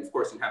something that, of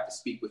course, you have to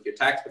speak with your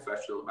tax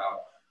professional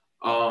about.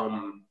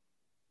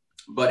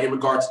 But in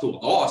regards to a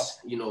loss,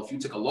 if you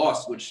took a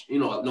loss, which,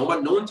 no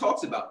one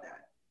talks about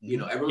that.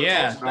 Everyone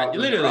talks about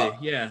literally.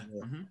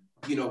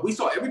 We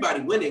saw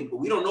everybody winning, but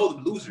we don't know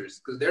the losers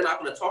because they're not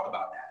going to talk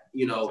about that.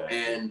 Exactly.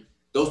 And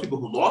those people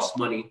who lost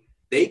money,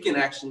 they can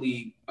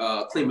actually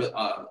claim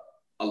a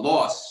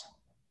loss,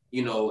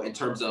 in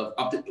terms of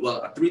up to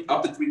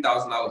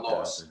 $3,000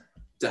 loss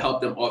to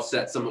help them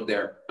offset some of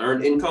their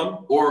earned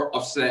income or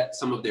offset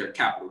some of their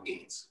capital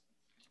gains.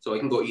 So it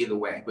can go either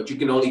way, but you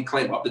can only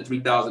claim up to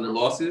 3,000 in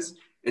losses.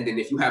 And then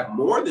if you have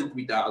more than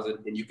 3,000,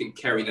 then you can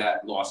carry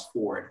that loss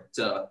forward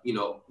to,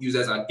 use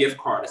as a gift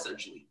card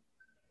essentially.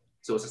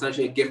 So it's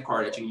essentially a gift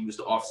card that you can use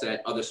to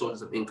offset other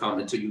sources of income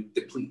until you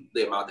deplete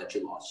the amount that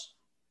you lost.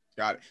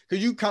 Got it.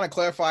 Could you kind of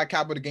clarify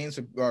capital gains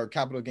or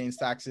capital gains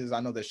taxes? I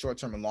know there's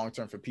short-term and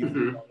long-term for people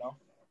who don't know.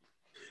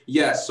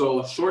 Yeah,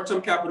 so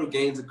short-term capital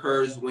gains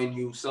occurs when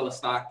you sell a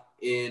stock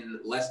in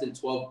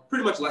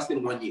pretty much less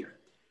than 1 year.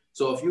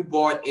 So if you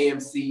bought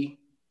AMC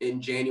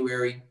in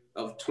January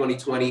of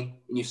 2020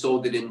 and you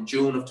sold it in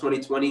June of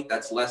 2020,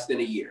 that's less than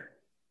a year.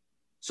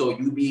 So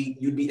you'd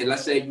be, and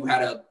let's say you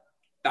had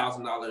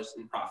 $1,000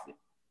 in profit.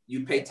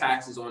 You pay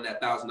taxes on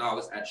that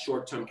 $1,000 at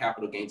short-term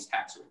capital gains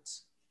tax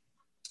rates.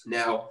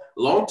 Now,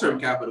 long-term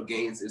capital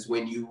gains is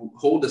when you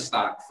hold a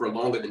stock for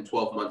longer than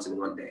 12 months in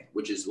 1 day,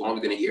 which is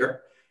longer than a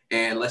year.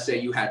 And let's say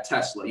you had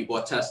Tesla, you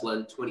bought Tesla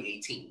in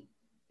 2018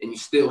 and you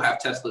still have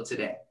Tesla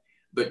today.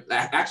 But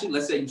actually,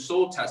 let's say you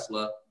sold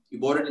Tesla, you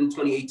bought it in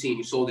 2018,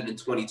 you sold it in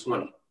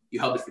 2020. You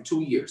held it for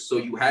 2 years. So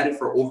you had it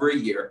for over a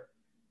year.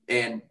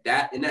 And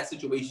in that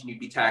situation, you'd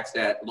be taxed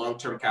at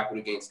long-term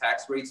capital gains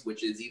tax rates,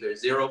 which is either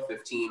 0,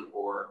 15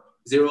 or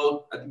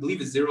 0, I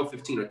believe it's 0,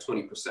 15 or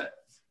 20%.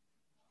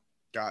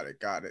 Got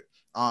it.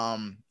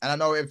 And I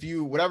know if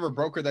you, whatever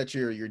broker that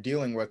you're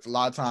dealing with, a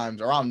lot of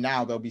times around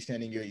now, they'll be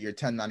sending you your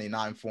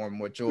 1099 form,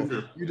 which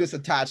you just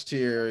attach to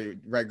your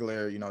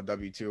regular,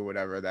 W-2 or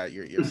whatever that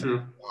you're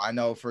sending. I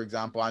know, for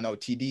example,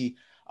 TD,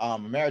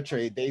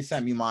 Ameritrade, they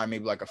sent me mine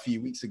maybe like a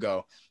few weeks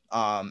ago.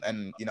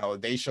 And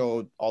they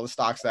showed all the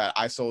stocks that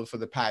I sold for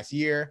the past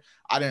year.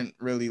 I didn't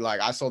really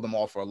I sold them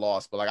all for a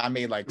loss, but I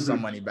made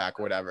some money back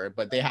or whatever,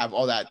 but they have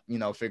all that,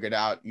 figured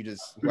out. You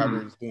just,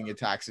 whoever's doing your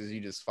taxes,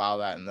 you just file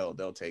that and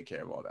they'll take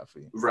care of all that for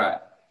you. Right.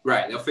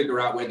 They'll figure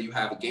out whether you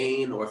have a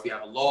gain or if you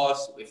have a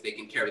loss, if they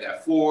can carry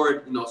that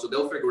forward, so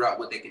they'll figure out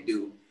what they can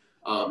do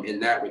in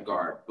that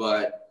regard.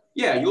 But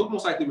yeah, you'll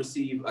most likely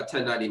receive a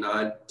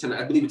 1099,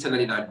 I believe a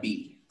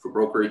 1099B for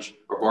brokerage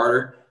or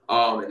barter.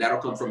 And that'll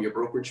come from your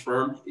brokerage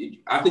firm.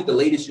 I think the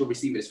latest you'll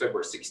receive it is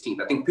February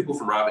 16th. I think people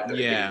from Robinhood.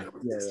 Yeah.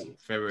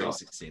 February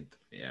 16th.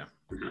 Yeah.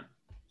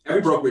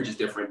 Every brokerage is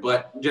different,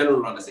 but generally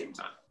around the same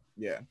time.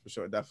 Yeah, for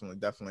sure.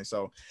 Definitely.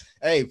 So,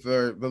 hey,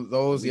 for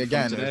those,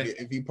 again,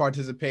 if you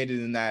participated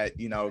in that,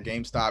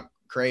 GameStop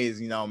craze,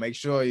 make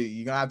sure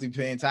you're going to have to be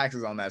paying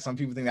taxes on that. Some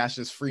people think that's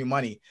just free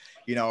money,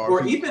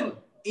 or even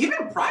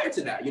prior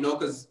to that,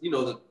 because,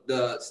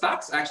 the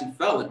stocks actually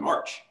fell in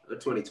March of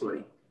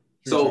 2020.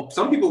 So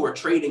some people were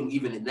trading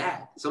even in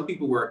that. Some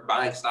people were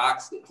buying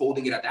stocks,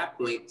 holding it at that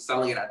point,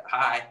 selling it at the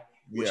high,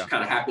 which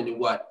kind of happened in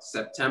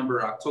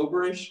September,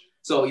 October-ish.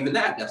 So even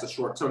that's a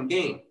short-term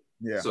gain.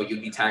 Yeah. So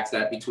you'd be taxed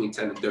at between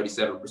 10 and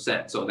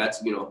 37%. So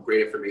that's,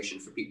 great information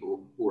for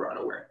people who are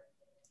unaware.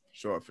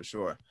 Sure, for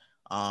sure.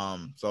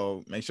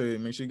 So make sure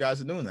you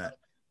guys are doing that.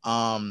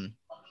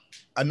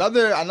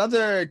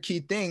 Another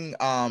key thing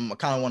I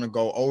kind of want to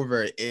go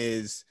over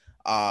is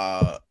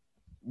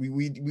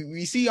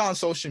we see on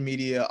social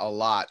media a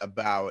lot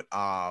about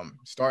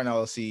starting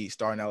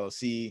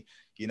LLC.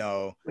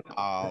 You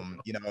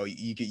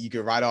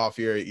could write off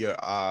your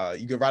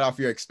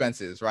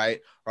expenses, right?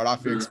 Write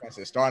off your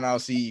expenses. Start an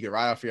LLC, you can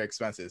write off your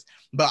expenses.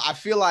 But I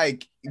feel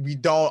like we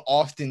don't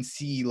often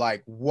see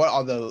what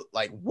are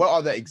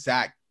the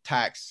exact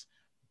tax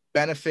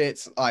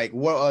benefits,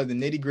 what are the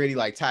nitty-gritty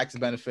tax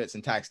benefits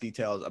and tax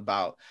details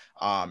about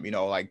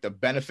the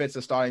benefits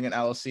of starting an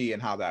LLC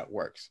and how that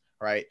works.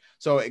 Right.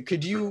 So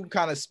could you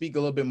kind of speak a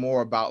little bit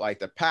more about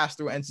the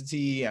pass-through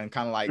entity and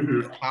kind of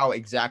how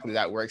exactly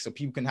that works so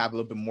people can have a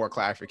little bit more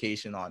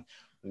clarification on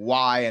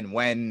why and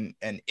when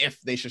and if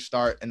they should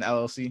start an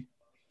LLC?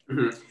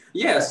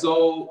 Yeah.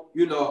 So,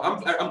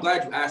 I'm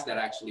glad you asked that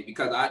actually,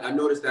 because I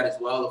noticed that as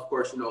well. Of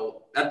course,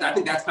 I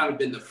think that's kind of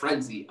been the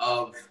frenzy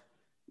of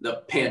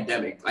the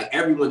pandemic.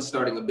 Everyone's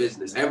starting a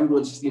business.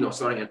 Everyone's just,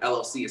 starting an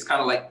LLC. It's kind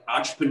of like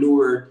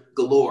entrepreneur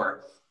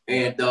galore.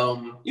 And,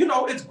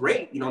 it's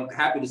great. I'm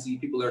happy to see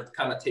people are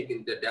kind of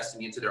taking their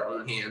destiny into their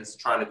own hands,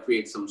 trying to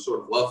create some sort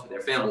of wealth for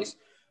their families,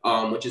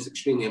 which is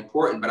extremely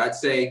important. But I'd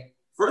say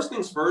first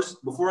things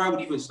first, before I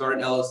would even start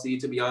an LLC,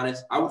 to be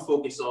honest, I would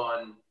focus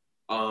on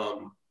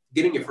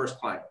getting your first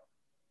client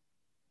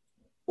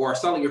or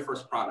selling your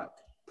first product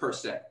per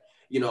se.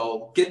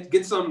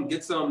 Get some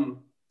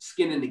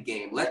skin in the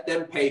game. Let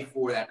them pay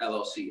for that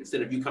LLC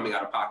instead of you coming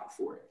out of pocket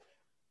for it.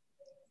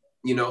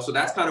 So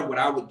that's kind of what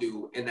I would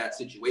do in that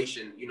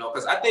situation,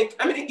 because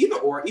either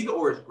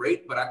or is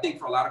great, but I think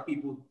for a lot of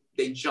people,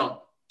 they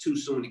jump too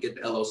soon to get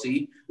the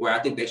LLC, where I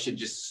think they should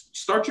just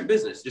start your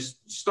business,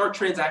 just start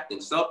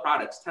transacting, sell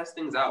products, test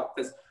things out.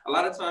 Because a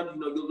lot of times,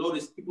 you'll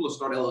notice people will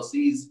start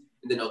LLCs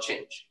and then they'll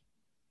change.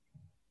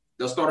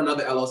 They'll start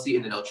another LLC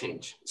and then they'll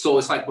change. So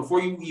it's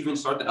before you even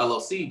start the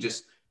LLC,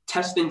 just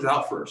test things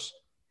out first.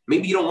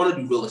 Maybe you don't want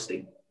to do real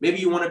estate. Maybe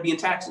you want to be in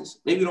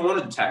taxes. Maybe you don't want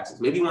to do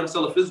taxes. Maybe you want to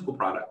sell a physical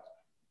product.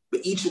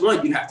 But each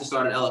one, you have to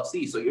start an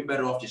LLC. So you're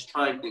better off just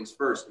trying things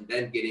first and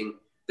then getting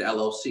the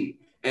LLC.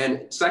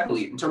 And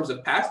secondly, in terms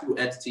of pass-through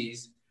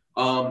entities,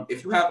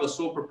 If you have a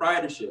sole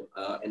proprietorship,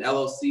 an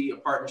LLC, a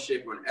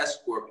partnership, or an S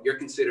corp, you're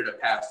considered a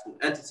pass-through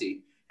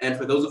entity. And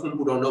for those of whom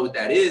who don't know what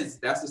that is,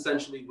 that's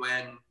essentially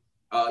when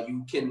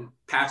you can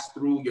pass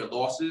through your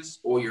losses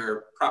or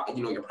your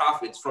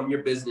profits from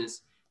your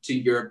business to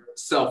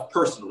yourself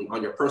personally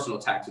on your personal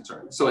tax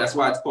return. So that's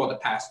why it's called a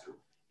pass-through.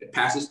 It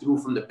passes through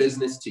from the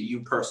business to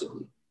you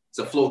personally. It's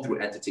a flow-through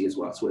entity as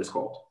well. That's what it's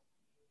called.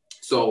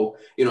 So,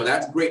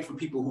 that's great for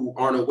people who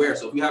aren't aware.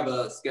 So if you have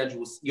a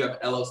schedule, you have an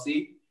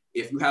LLC,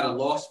 if you had a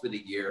loss for the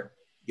year,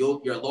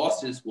 your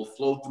losses will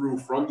flow through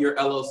from your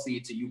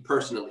LLC to you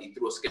personally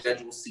through a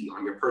Schedule C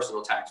on your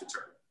personal tax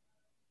return,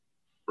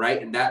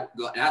 right? And that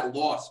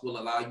loss will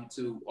allow you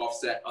to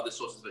offset other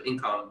sources of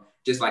income,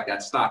 just like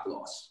that stock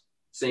loss.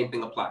 Same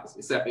thing applies,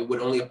 except it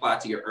would only apply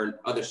to your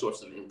other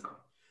sources of income.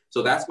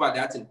 So that's why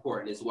that's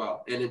important as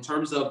well. And in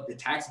terms of the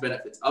tax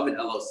benefits of an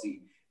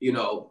LLC,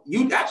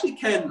 you actually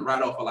can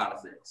write off a lot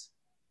of things.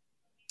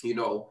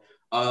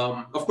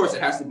 Of course,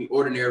 it has to be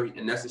ordinary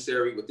and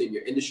necessary within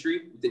your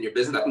industry, within your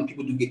business. I think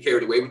people do get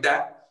carried away with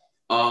that.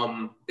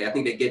 I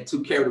think they get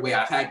too carried away.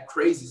 I've had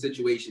crazy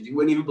situations. You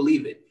wouldn't even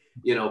believe it.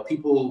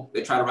 People,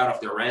 they try to write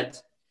off their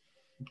rent.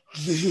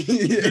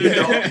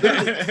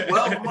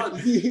 12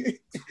 months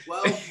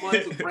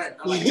of rent.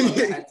 I'm like,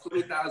 I had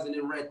 $20,000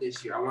 in rent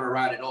this year. I want to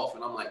write it off.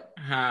 And I'm like,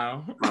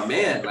 how? My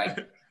man,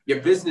 like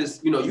your business,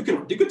 you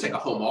can take a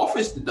home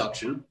office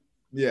deduction.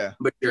 Yeah.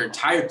 But your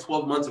entire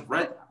 12 months of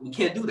rent, we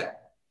can't do that.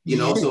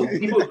 So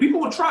people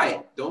will try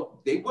it.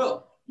 They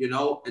will,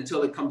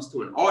 until it comes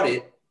to an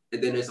audit,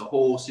 and then there's a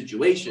whole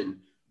situation.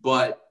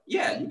 But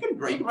yeah, you can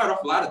write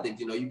off a lot of things.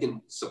 You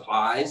can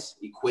supplies,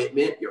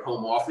 equipment, your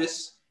home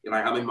office.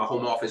 I'm in my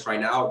home office right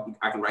now.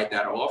 I can write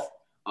that off.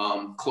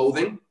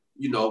 Clothing,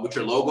 with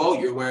your logo,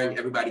 you're wearing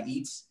Everybody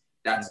Eats.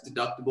 That's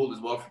deductible as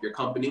well for your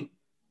company.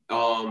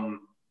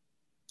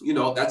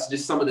 That's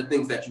just some of the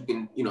things that you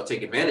can,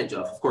 take advantage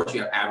of. Of course, you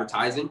have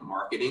advertising,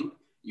 marketing.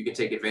 You can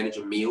take advantage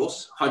of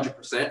meals,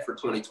 100% for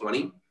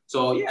 2020.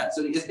 So yeah,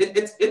 so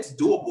it's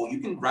doable. You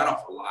can write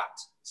off a lot,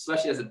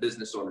 especially as a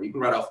business owner. You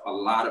can write off a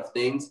lot of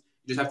things.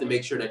 You just have to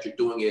make sure that you're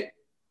doing it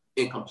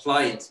in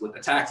compliance with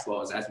the tax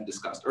laws, as we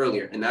discussed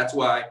earlier. And that's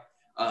why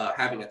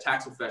having a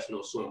tax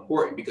professional is so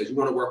important, because you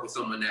want to work with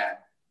someone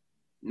that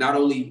not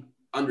only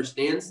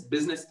understands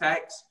business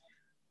tax,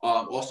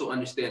 also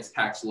understands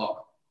tax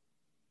law.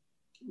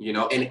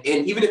 And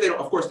even if they don't,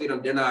 of course, they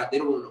don't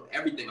know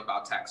everything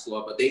about tax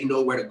law, but they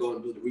know where to go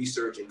and do the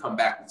research and come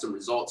back with some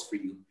results for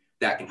you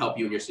that can help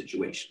you in your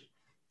situation.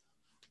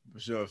 For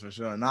sure.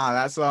 Nah,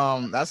 that's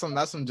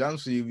some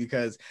gems for you,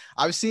 because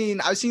I've seen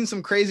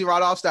some crazy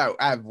write-offs that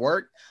have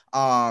worked.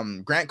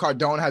 Grant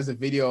Cardone has a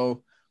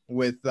video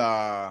with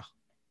who's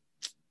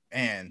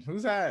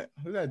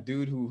that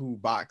dude who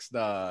boxed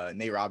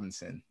Nate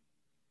Robinson?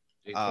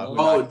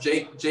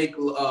 Jake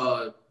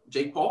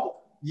Paul.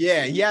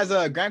 Yeah, he has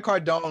Grant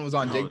Cardone was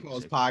on Jake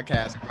Paul's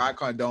podcast. Grant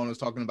Cardone was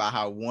talking about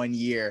how 1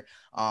 year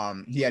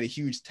he had a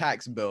huge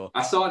tax bill.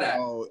 I saw that.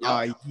 So,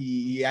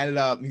 he ended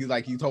up, he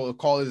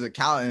called his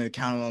accountant, and the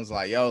accountant was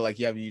like, yo, like,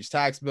 you have a huge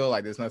tax bill,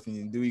 like, there's nothing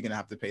you can do, you're gonna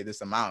have to pay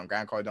this amount. And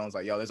Grant Cardone's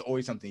like, yo, there's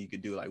always something you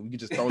could do, like, we could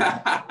just throw them.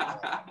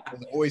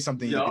 There's always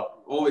something you could do.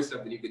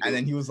 And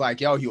then he was like,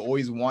 yo, he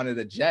always wanted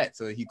a jet,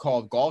 so he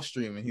called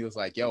Gulfstream and he was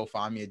like, yo,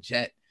 find me a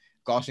jet.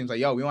 Gulfstream's like,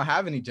 yo, we don't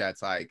have any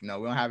jets. Like, we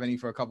don't have any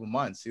for a couple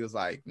months. He was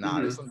like, nah,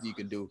 there's something you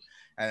can do.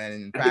 And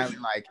then apparently,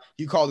 like,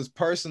 he called his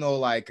personal,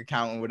 like,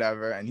 accountant,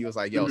 whatever, and he was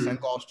like, yo,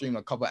 send Gulfstream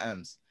a couple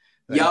M's.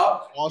 Like,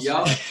 called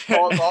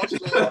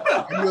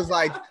Gulfstream. And he was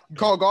like,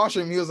 call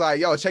Gulfstream. He was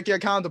like, yo, check your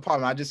account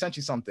department. I just sent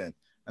you something. And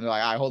they're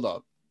like, all right, hold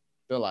up.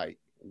 They're like,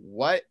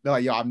 what? They're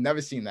like, yo, I've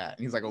never seen that.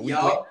 And he's like, a week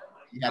later,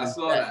 he had his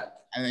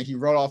jet. And then he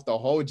wrote off the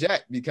whole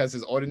jet because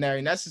it's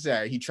ordinary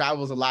necessary. He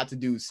travels a lot to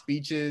do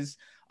speeches,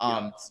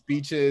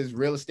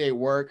 real estate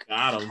work,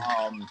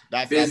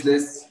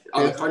 business,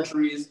 other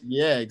countries.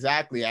 Yeah,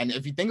 exactly. And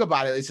if you think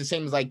about it, it's the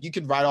same as, like, you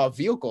could write off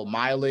vehicle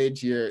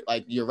mileage, your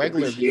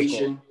regular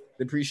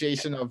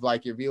depreciation of,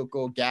 like, your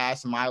vehicle,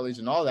 gas, mileage,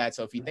 and all that.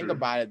 So if you think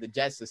about it, the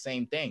jet's the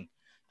same thing,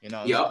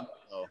 So.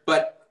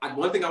 But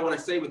one thing I want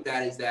to say with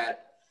that is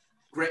that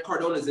Grant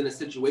Cardone is in a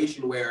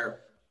situation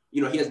where,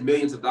 he has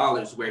millions of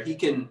dollars where he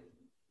can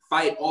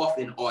fight off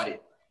an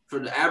audit. For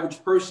the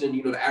average person,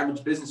 the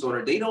average business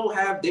owner, they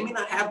may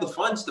not have the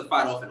funds to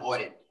fight off an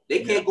audit.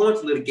 They can't go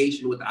into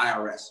litigation with the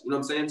IRS. You know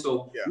what I'm saying?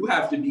 So you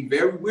have to be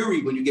very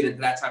wary when you get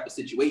into that type of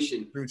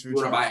situation. You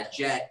want to buy a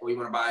jet, or you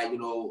want to buy,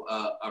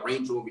 a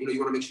Range Rover. You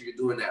want to make sure you're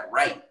doing that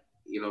right.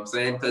 You know what I'm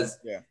saying? Because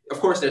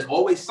of course there's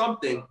always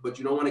something, but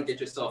you don't want to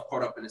get yourself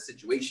caught up in a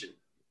situation.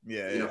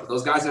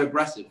 Those guys are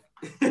aggressive.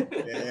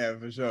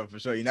 For sure.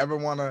 You never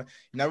want to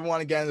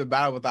get into a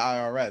battle with the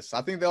IRS.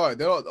 I think they're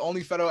the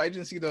only federal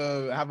agency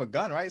to have a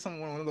gun, right?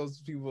 One of those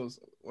people.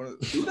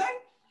 Do they?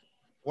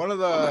 One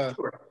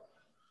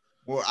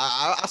Well,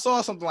 I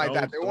saw something like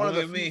that. They're one of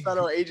the Don't few me.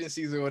 federal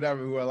agencies or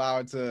whatever who are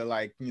allowed to,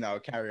 like, you know,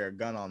 carry a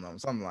gun on them,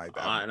 something like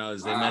that. All I know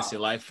is they Wow. mess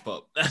your life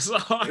up. That's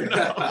all I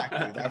know.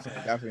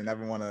 Definitely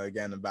never want to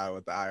get in a battle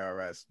with the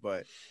IRS.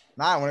 But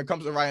nah, when it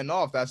comes to writing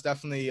off, that's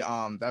definitely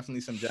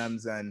some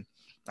gems. And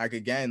like,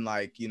 again,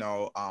 like, you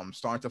know,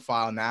 starting to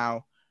file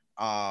now,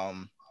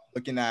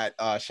 looking at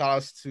shout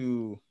outs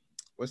to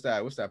what's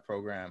that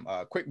program?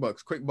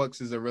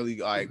 QuickBooks is a really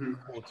like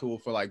cool tool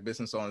for like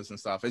business owners and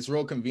stuff. It's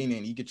real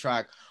convenient. You can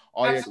track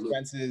all your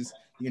expenses.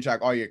 You can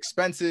track all your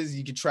expenses.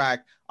 You can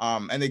track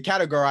and they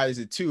categorize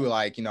it too,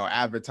 like, you know,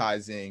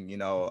 advertising,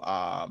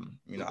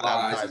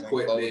 advertising,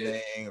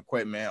 clothing,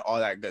 equipment, all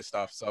that good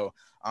stuff. So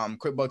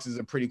QuickBooks is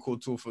a pretty cool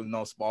tool for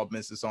small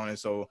business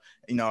owners. So,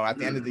 you know, at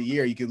the end of the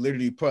year, you could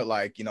literally put,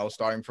 like, you know,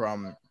 starting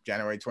from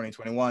January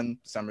 2021,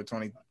 December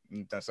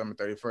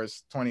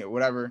 31st, 20,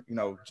 whatever, you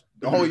know,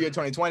 the whole year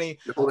 2020.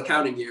 The whole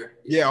accounting year.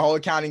 Yeah, whole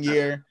accounting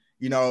year.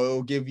 You know,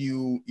 it'll give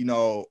you, you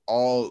know,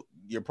 all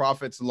your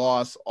profits,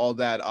 loss, all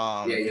that.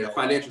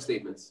 Financial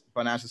statements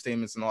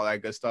and all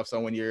that good stuff. So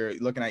when you're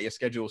looking at your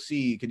Schedule C,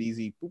 you could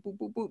easily boop, boop,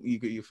 boop, boop.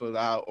 You fill it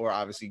out, or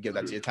obviously give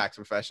that to your tax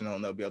professional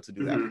and they'll be able to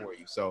do that for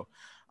you. So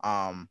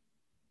I'm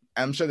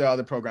sure there are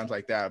other programs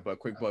like that, but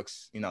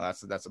QuickBooks, you know,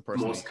 that's a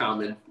personal. Most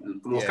commonly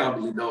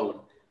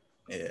known.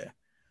 Yeah.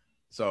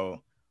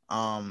 So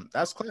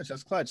that's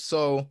clutch.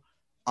 So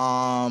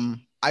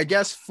I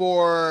guess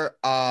for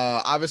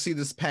obviously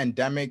this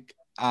pandemic,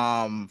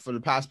 for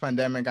the past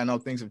pandemic, I know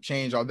things have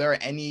changed. Are there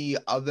any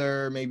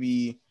other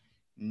maybe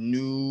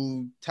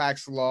new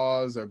tax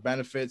laws or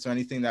benefits or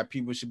anything that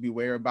people should be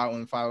aware about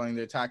when filing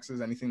their taxes?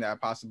 Anything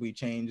that possibly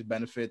changed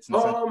benefits?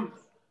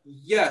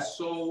 Yes.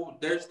 So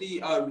there's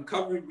the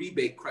recovery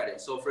rebate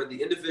credit. So for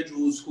the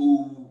individuals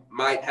who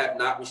might have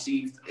not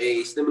received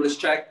a stimulus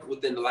check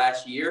within the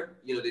last year,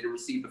 you know, they didn't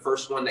receive the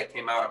first one that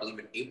came out, I believe,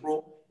 in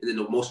April, and then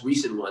the most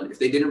recent one. If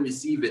they didn't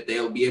receive it,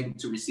 they'll be able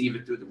to receive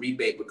it through the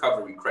rebate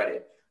recovery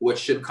credit, which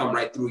should come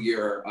right through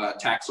your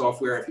tax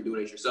software if you're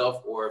doing it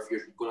yourself, or if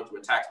you're going through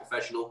a tax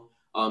professional.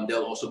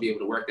 They'll also be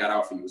able to work that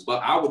out for you.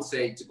 But I would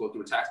say to go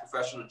through a tax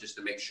professional just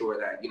to make sure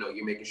that, you know,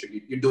 you're making sure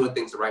you're doing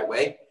things the right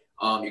way.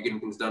 You're getting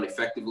things done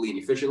effectively and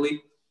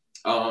efficiently.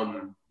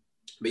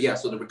 But yeah,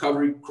 so the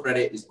recovery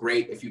credit is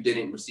great. If you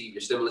didn't receive your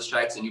stimulus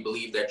checks and you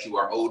believe that you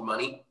are owed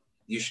money,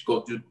 you should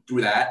go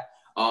through that.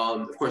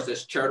 Of course,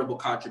 there's charitable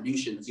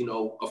contributions. You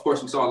know, of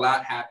course, we saw a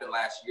lot happen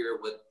last year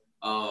with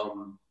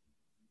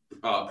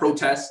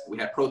protests. We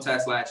had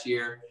protests last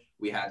year.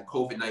 We had the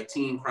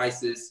COVID-19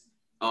 crisis.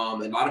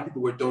 And a lot of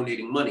people were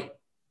donating money.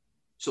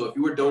 So if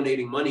you were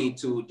donating money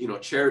to, you know,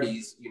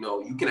 charities, you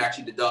know, you can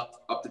actually deduct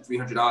up to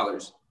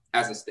 $300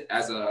 as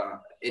an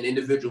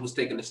individual who's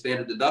taking a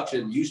standard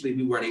deduction. Usually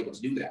we weren't able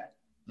to do that.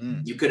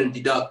 You couldn't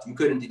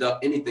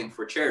deduct anything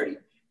for charity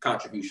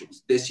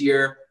contributions. This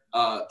year,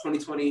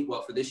 2020,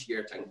 well, for this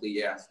year, technically,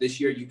 yes. This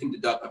year you can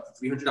deduct up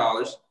to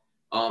 $300.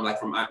 Like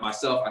for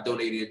myself, I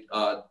donated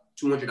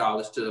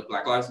 $200 to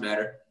Black Lives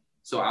Matter.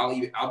 So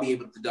I'll be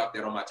able to deduct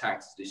that on my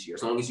taxes this year.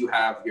 As long as you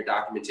have your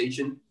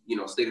documentation, you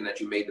know, stating that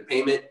you made the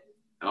payment,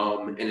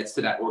 and it's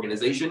to that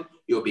organization,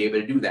 you'll be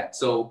able to do that.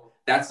 So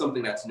that's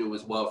something that's new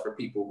as well for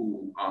people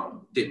who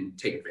didn't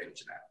take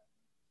advantage of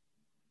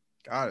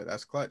that. Got it.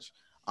 That's clutch.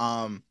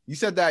 You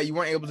said that you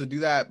weren't able to do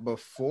that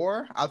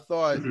before. I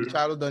thought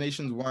charitable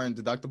donations weren't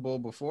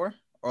deductible before,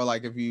 or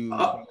like if you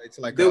to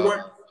like they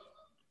weren't.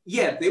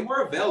 Yeah, they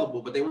were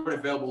available, but they weren't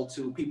available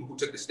to people who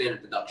took the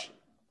standard deduction,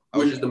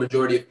 which is the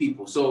majority of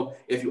people. So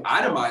if you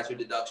itemize your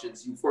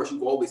deductions, you've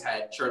always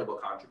had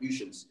charitable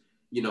contributions,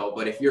 you know.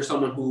 But if you're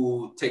someone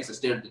who takes a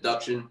standard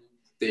deduction,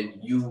 then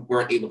you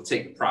weren't able to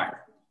take it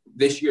prior.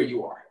 This year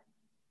you are.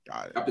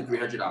 Got it. Up to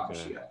 $300.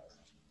 Okay. Yeah.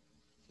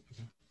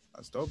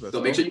 That's dope.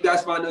 So make sure you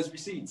guys find those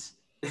receipts.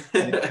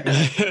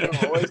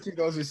 Always keep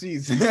those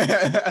receipts.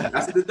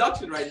 That's a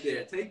deduction right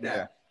there. Take that.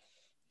 Yeah.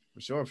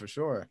 For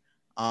sure.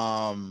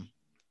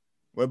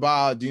 What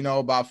about, do you know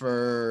about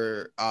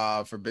for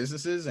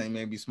businesses and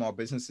maybe small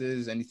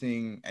businesses,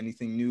 anything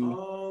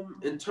new?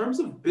 In terms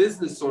of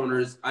business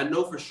owners, I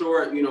know for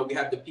sure, you know, we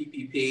have the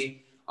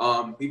PPP.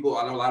 I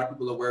know a lot of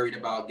people are worried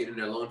about getting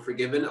their loan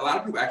forgiven. A lot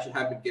of people actually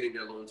have been getting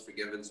their loans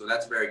forgiven, so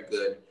that's very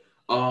good.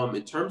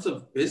 In terms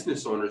of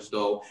business owners,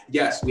 though,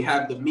 yes, we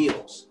have the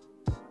meals.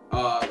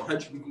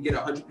 You can get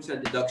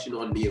 100% deduction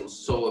on meals.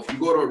 So if you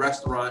go to a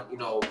restaurant, you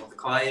know, with a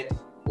client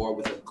or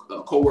with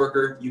a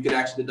coworker, you can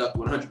actually deduct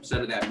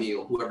 100% of that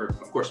meal. Whoever,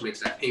 of course, makes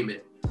that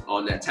payment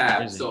on that tab.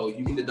 Crazy. So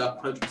you can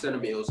deduct 100%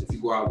 of meals if you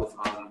go out with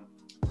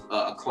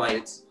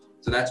clients.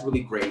 So that's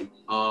really great.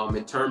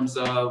 In terms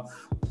of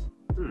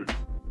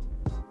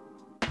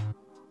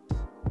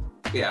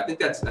yeah, I think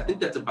that's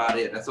about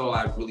it. That's all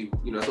I really,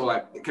 you know, that's all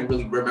I can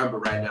really remember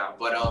right now.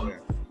 But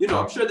you know,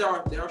 I'm sure there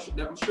are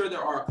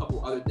a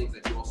couple other things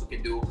that you also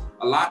can do.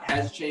 A lot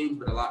has changed,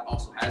 but a lot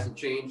also hasn't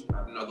changed.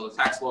 You know, the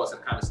tax laws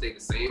have kind of stayed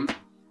the same.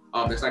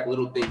 There's like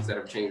little things that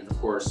have changed, of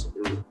course,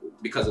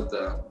 because of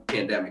the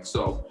pandemic.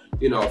 So,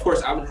 you know, of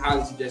course, I would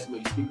highly suggest, you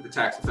know, you speak with a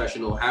tax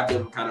professional, have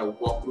them kind of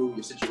walk through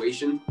your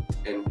situation,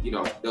 and, you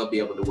know, they'll be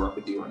able to work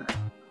with you on that.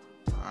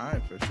 All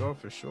right,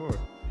 for sure.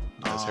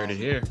 Let's heard it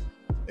here.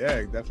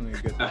 Yeah,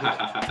 definitely good.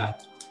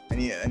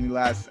 Any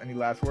last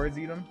words,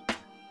 Edom?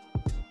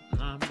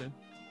 Nah, I'm good.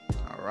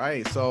 All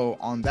right. So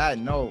on that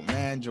note,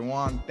 man,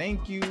 Jawan,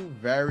 thank you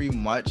very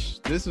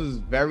much. This was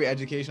very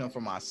educational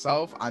for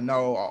myself. I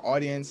know our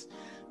audience.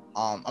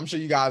 I'm sure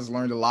you guys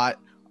learned a lot.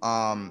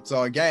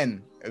 So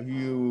again, if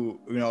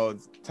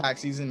it's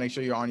tax season, make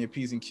sure you're on your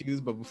P's and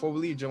Q's. But before we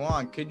leave,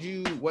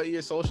 Jawan, what are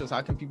your socials?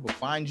 How can people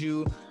find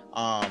you?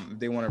 If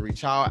they want to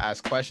reach out,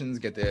 ask questions,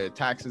 get their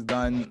taxes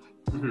done.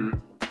 Mm-hmm.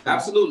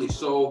 Absolutely.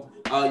 So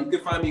you can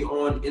find me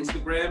on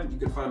Instagram. You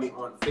can find me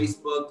on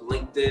Facebook,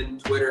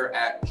 LinkedIn, Twitter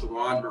at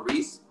Jawan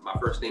Maurice. My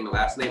first name and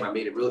last name. I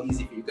made it real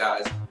easy for you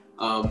guys.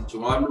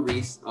 Jawan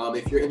Maurice.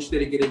 If you're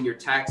interested in getting your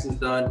taxes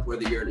done,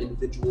 whether you're an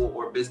individual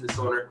or business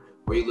owner,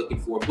 or you're looking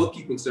for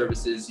bookkeeping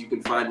services, you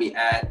can find me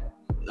at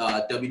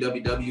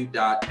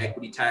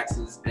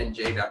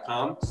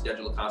www.equitytaxesnj.com.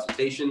 Schedule a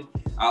consultation.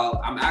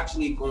 I'm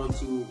actually going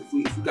to, if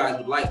you guys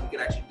would like, we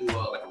could actually do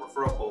a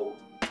referral code.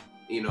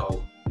 You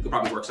could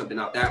probably work something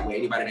out that way.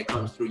 Anybody that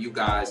comes through you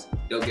guys,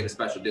 they'll get a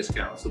special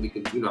discount. So we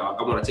can,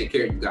 I want to take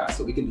care of you guys,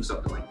 so we can do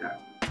something like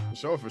that.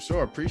 For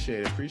sure.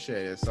 Appreciate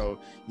it. So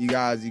you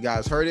guys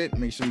heard it.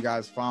 Make sure you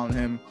guys found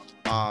him.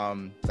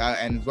 And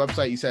his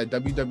website, you said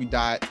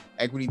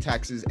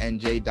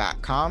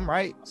www.equitytaxesnj.com,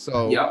 right?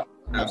 So yep,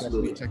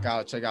 absolutely. Check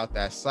out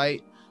that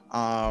site.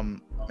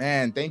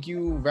 Man, thank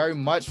you very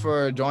much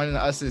for joining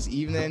us this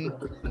evening.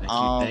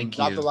 Thank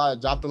you.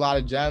 Dropped a lot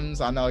of gems.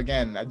 I know,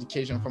 again,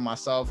 education for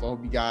myself. I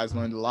hope you guys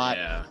learned a lot.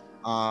 Yeah.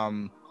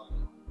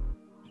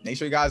 Make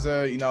sure you guys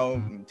are,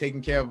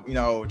 taking care of,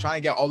 trying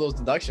to get all those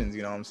deductions,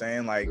 you know what I'm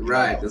saying? Like,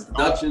 those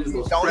deductions,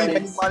 those don't credits.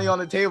 leave any money on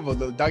the table.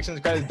 The deductions,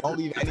 credits, don't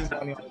leave any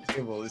money on the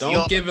table.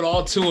 Don't give it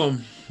all to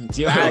them. It's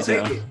yours. I'll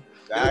take it.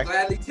 I'll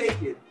gladly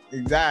take it.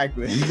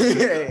 Exactly.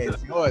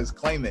 It's yours.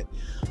 Claim it.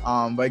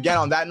 But again,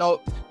 on that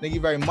note, thank you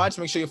very much.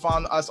 Make sure you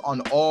follow us on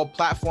all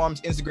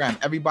platforms: Instagram,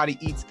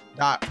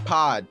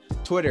 everybodyeats.pod,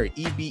 Twitter,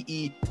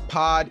 EBE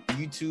pod,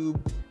 YouTube,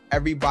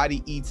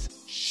 Everybody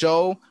Eats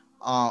Show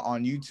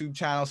on YouTube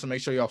channel. So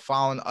make sure you're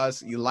following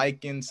us, you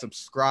liking,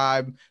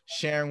 subscribe,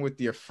 sharing with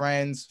your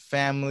friends,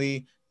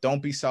 family.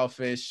 Don't be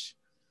selfish.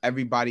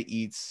 Everybody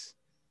eats.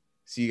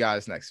 See you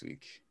guys next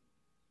week.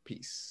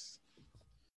 Peace.